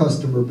more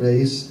customer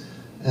base.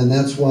 And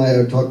that's why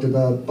I talked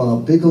about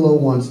Bob Bigelow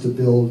wants to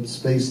build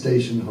space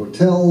station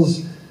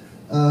hotels.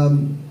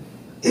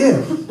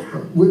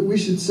 We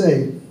should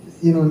say,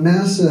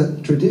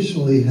 NASA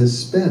traditionally has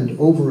spent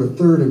over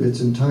 1/3 of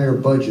its entire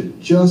budget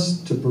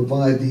just to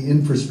provide the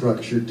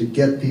infrastructure to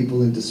get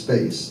people into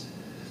space.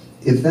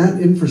 If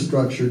that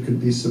infrastructure could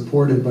be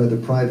supported by the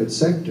private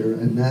sector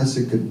and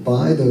NASA could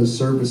buy those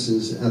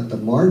services at the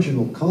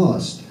marginal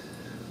cost,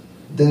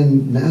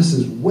 then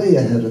NASA's way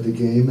ahead of the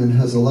game and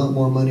has a lot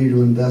more money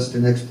to invest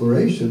in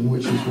exploration,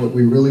 which is what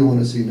we really want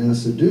to see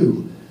NASA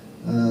do.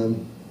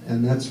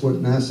 And that's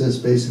what NASA has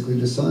basically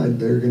decided.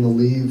 They're going to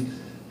leave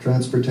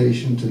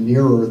transportation to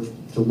near Earth,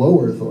 to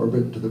low Earth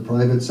orbit, to the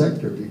private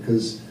sector,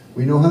 because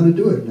we know how to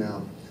do it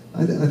now.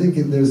 I think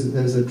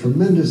there's a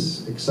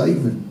tremendous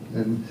excitement,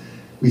 and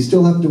we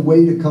still have to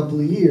wait a couple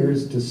of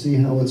years to see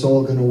how it's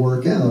all going to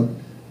work out.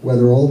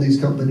 Whether all these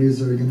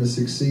companies are going to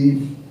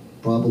succeed,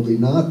 probably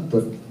not,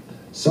 but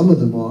some of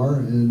them are,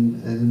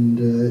 and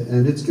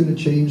it's going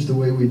to change the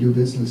way we do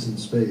business in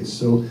space.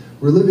 So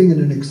we're living in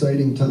an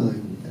exciting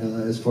time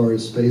as far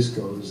as space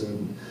goes,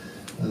 and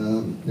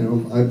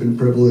I've been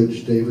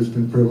privileged. Dave has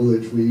been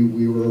privileged.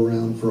 We were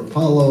around for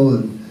Apollo,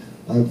 and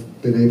I've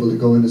been able to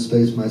go into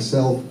space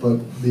myself. But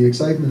the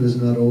excitement is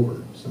not over.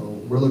 So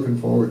we're looking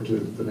forward to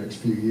the next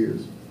few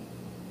years.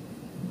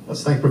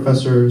 Let's thank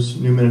Professors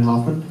Newman and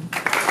Hoffman.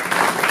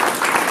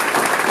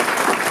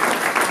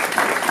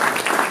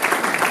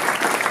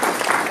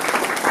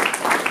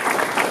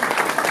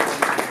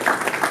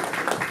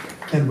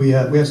 And we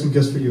have some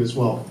gifts for you as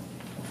well.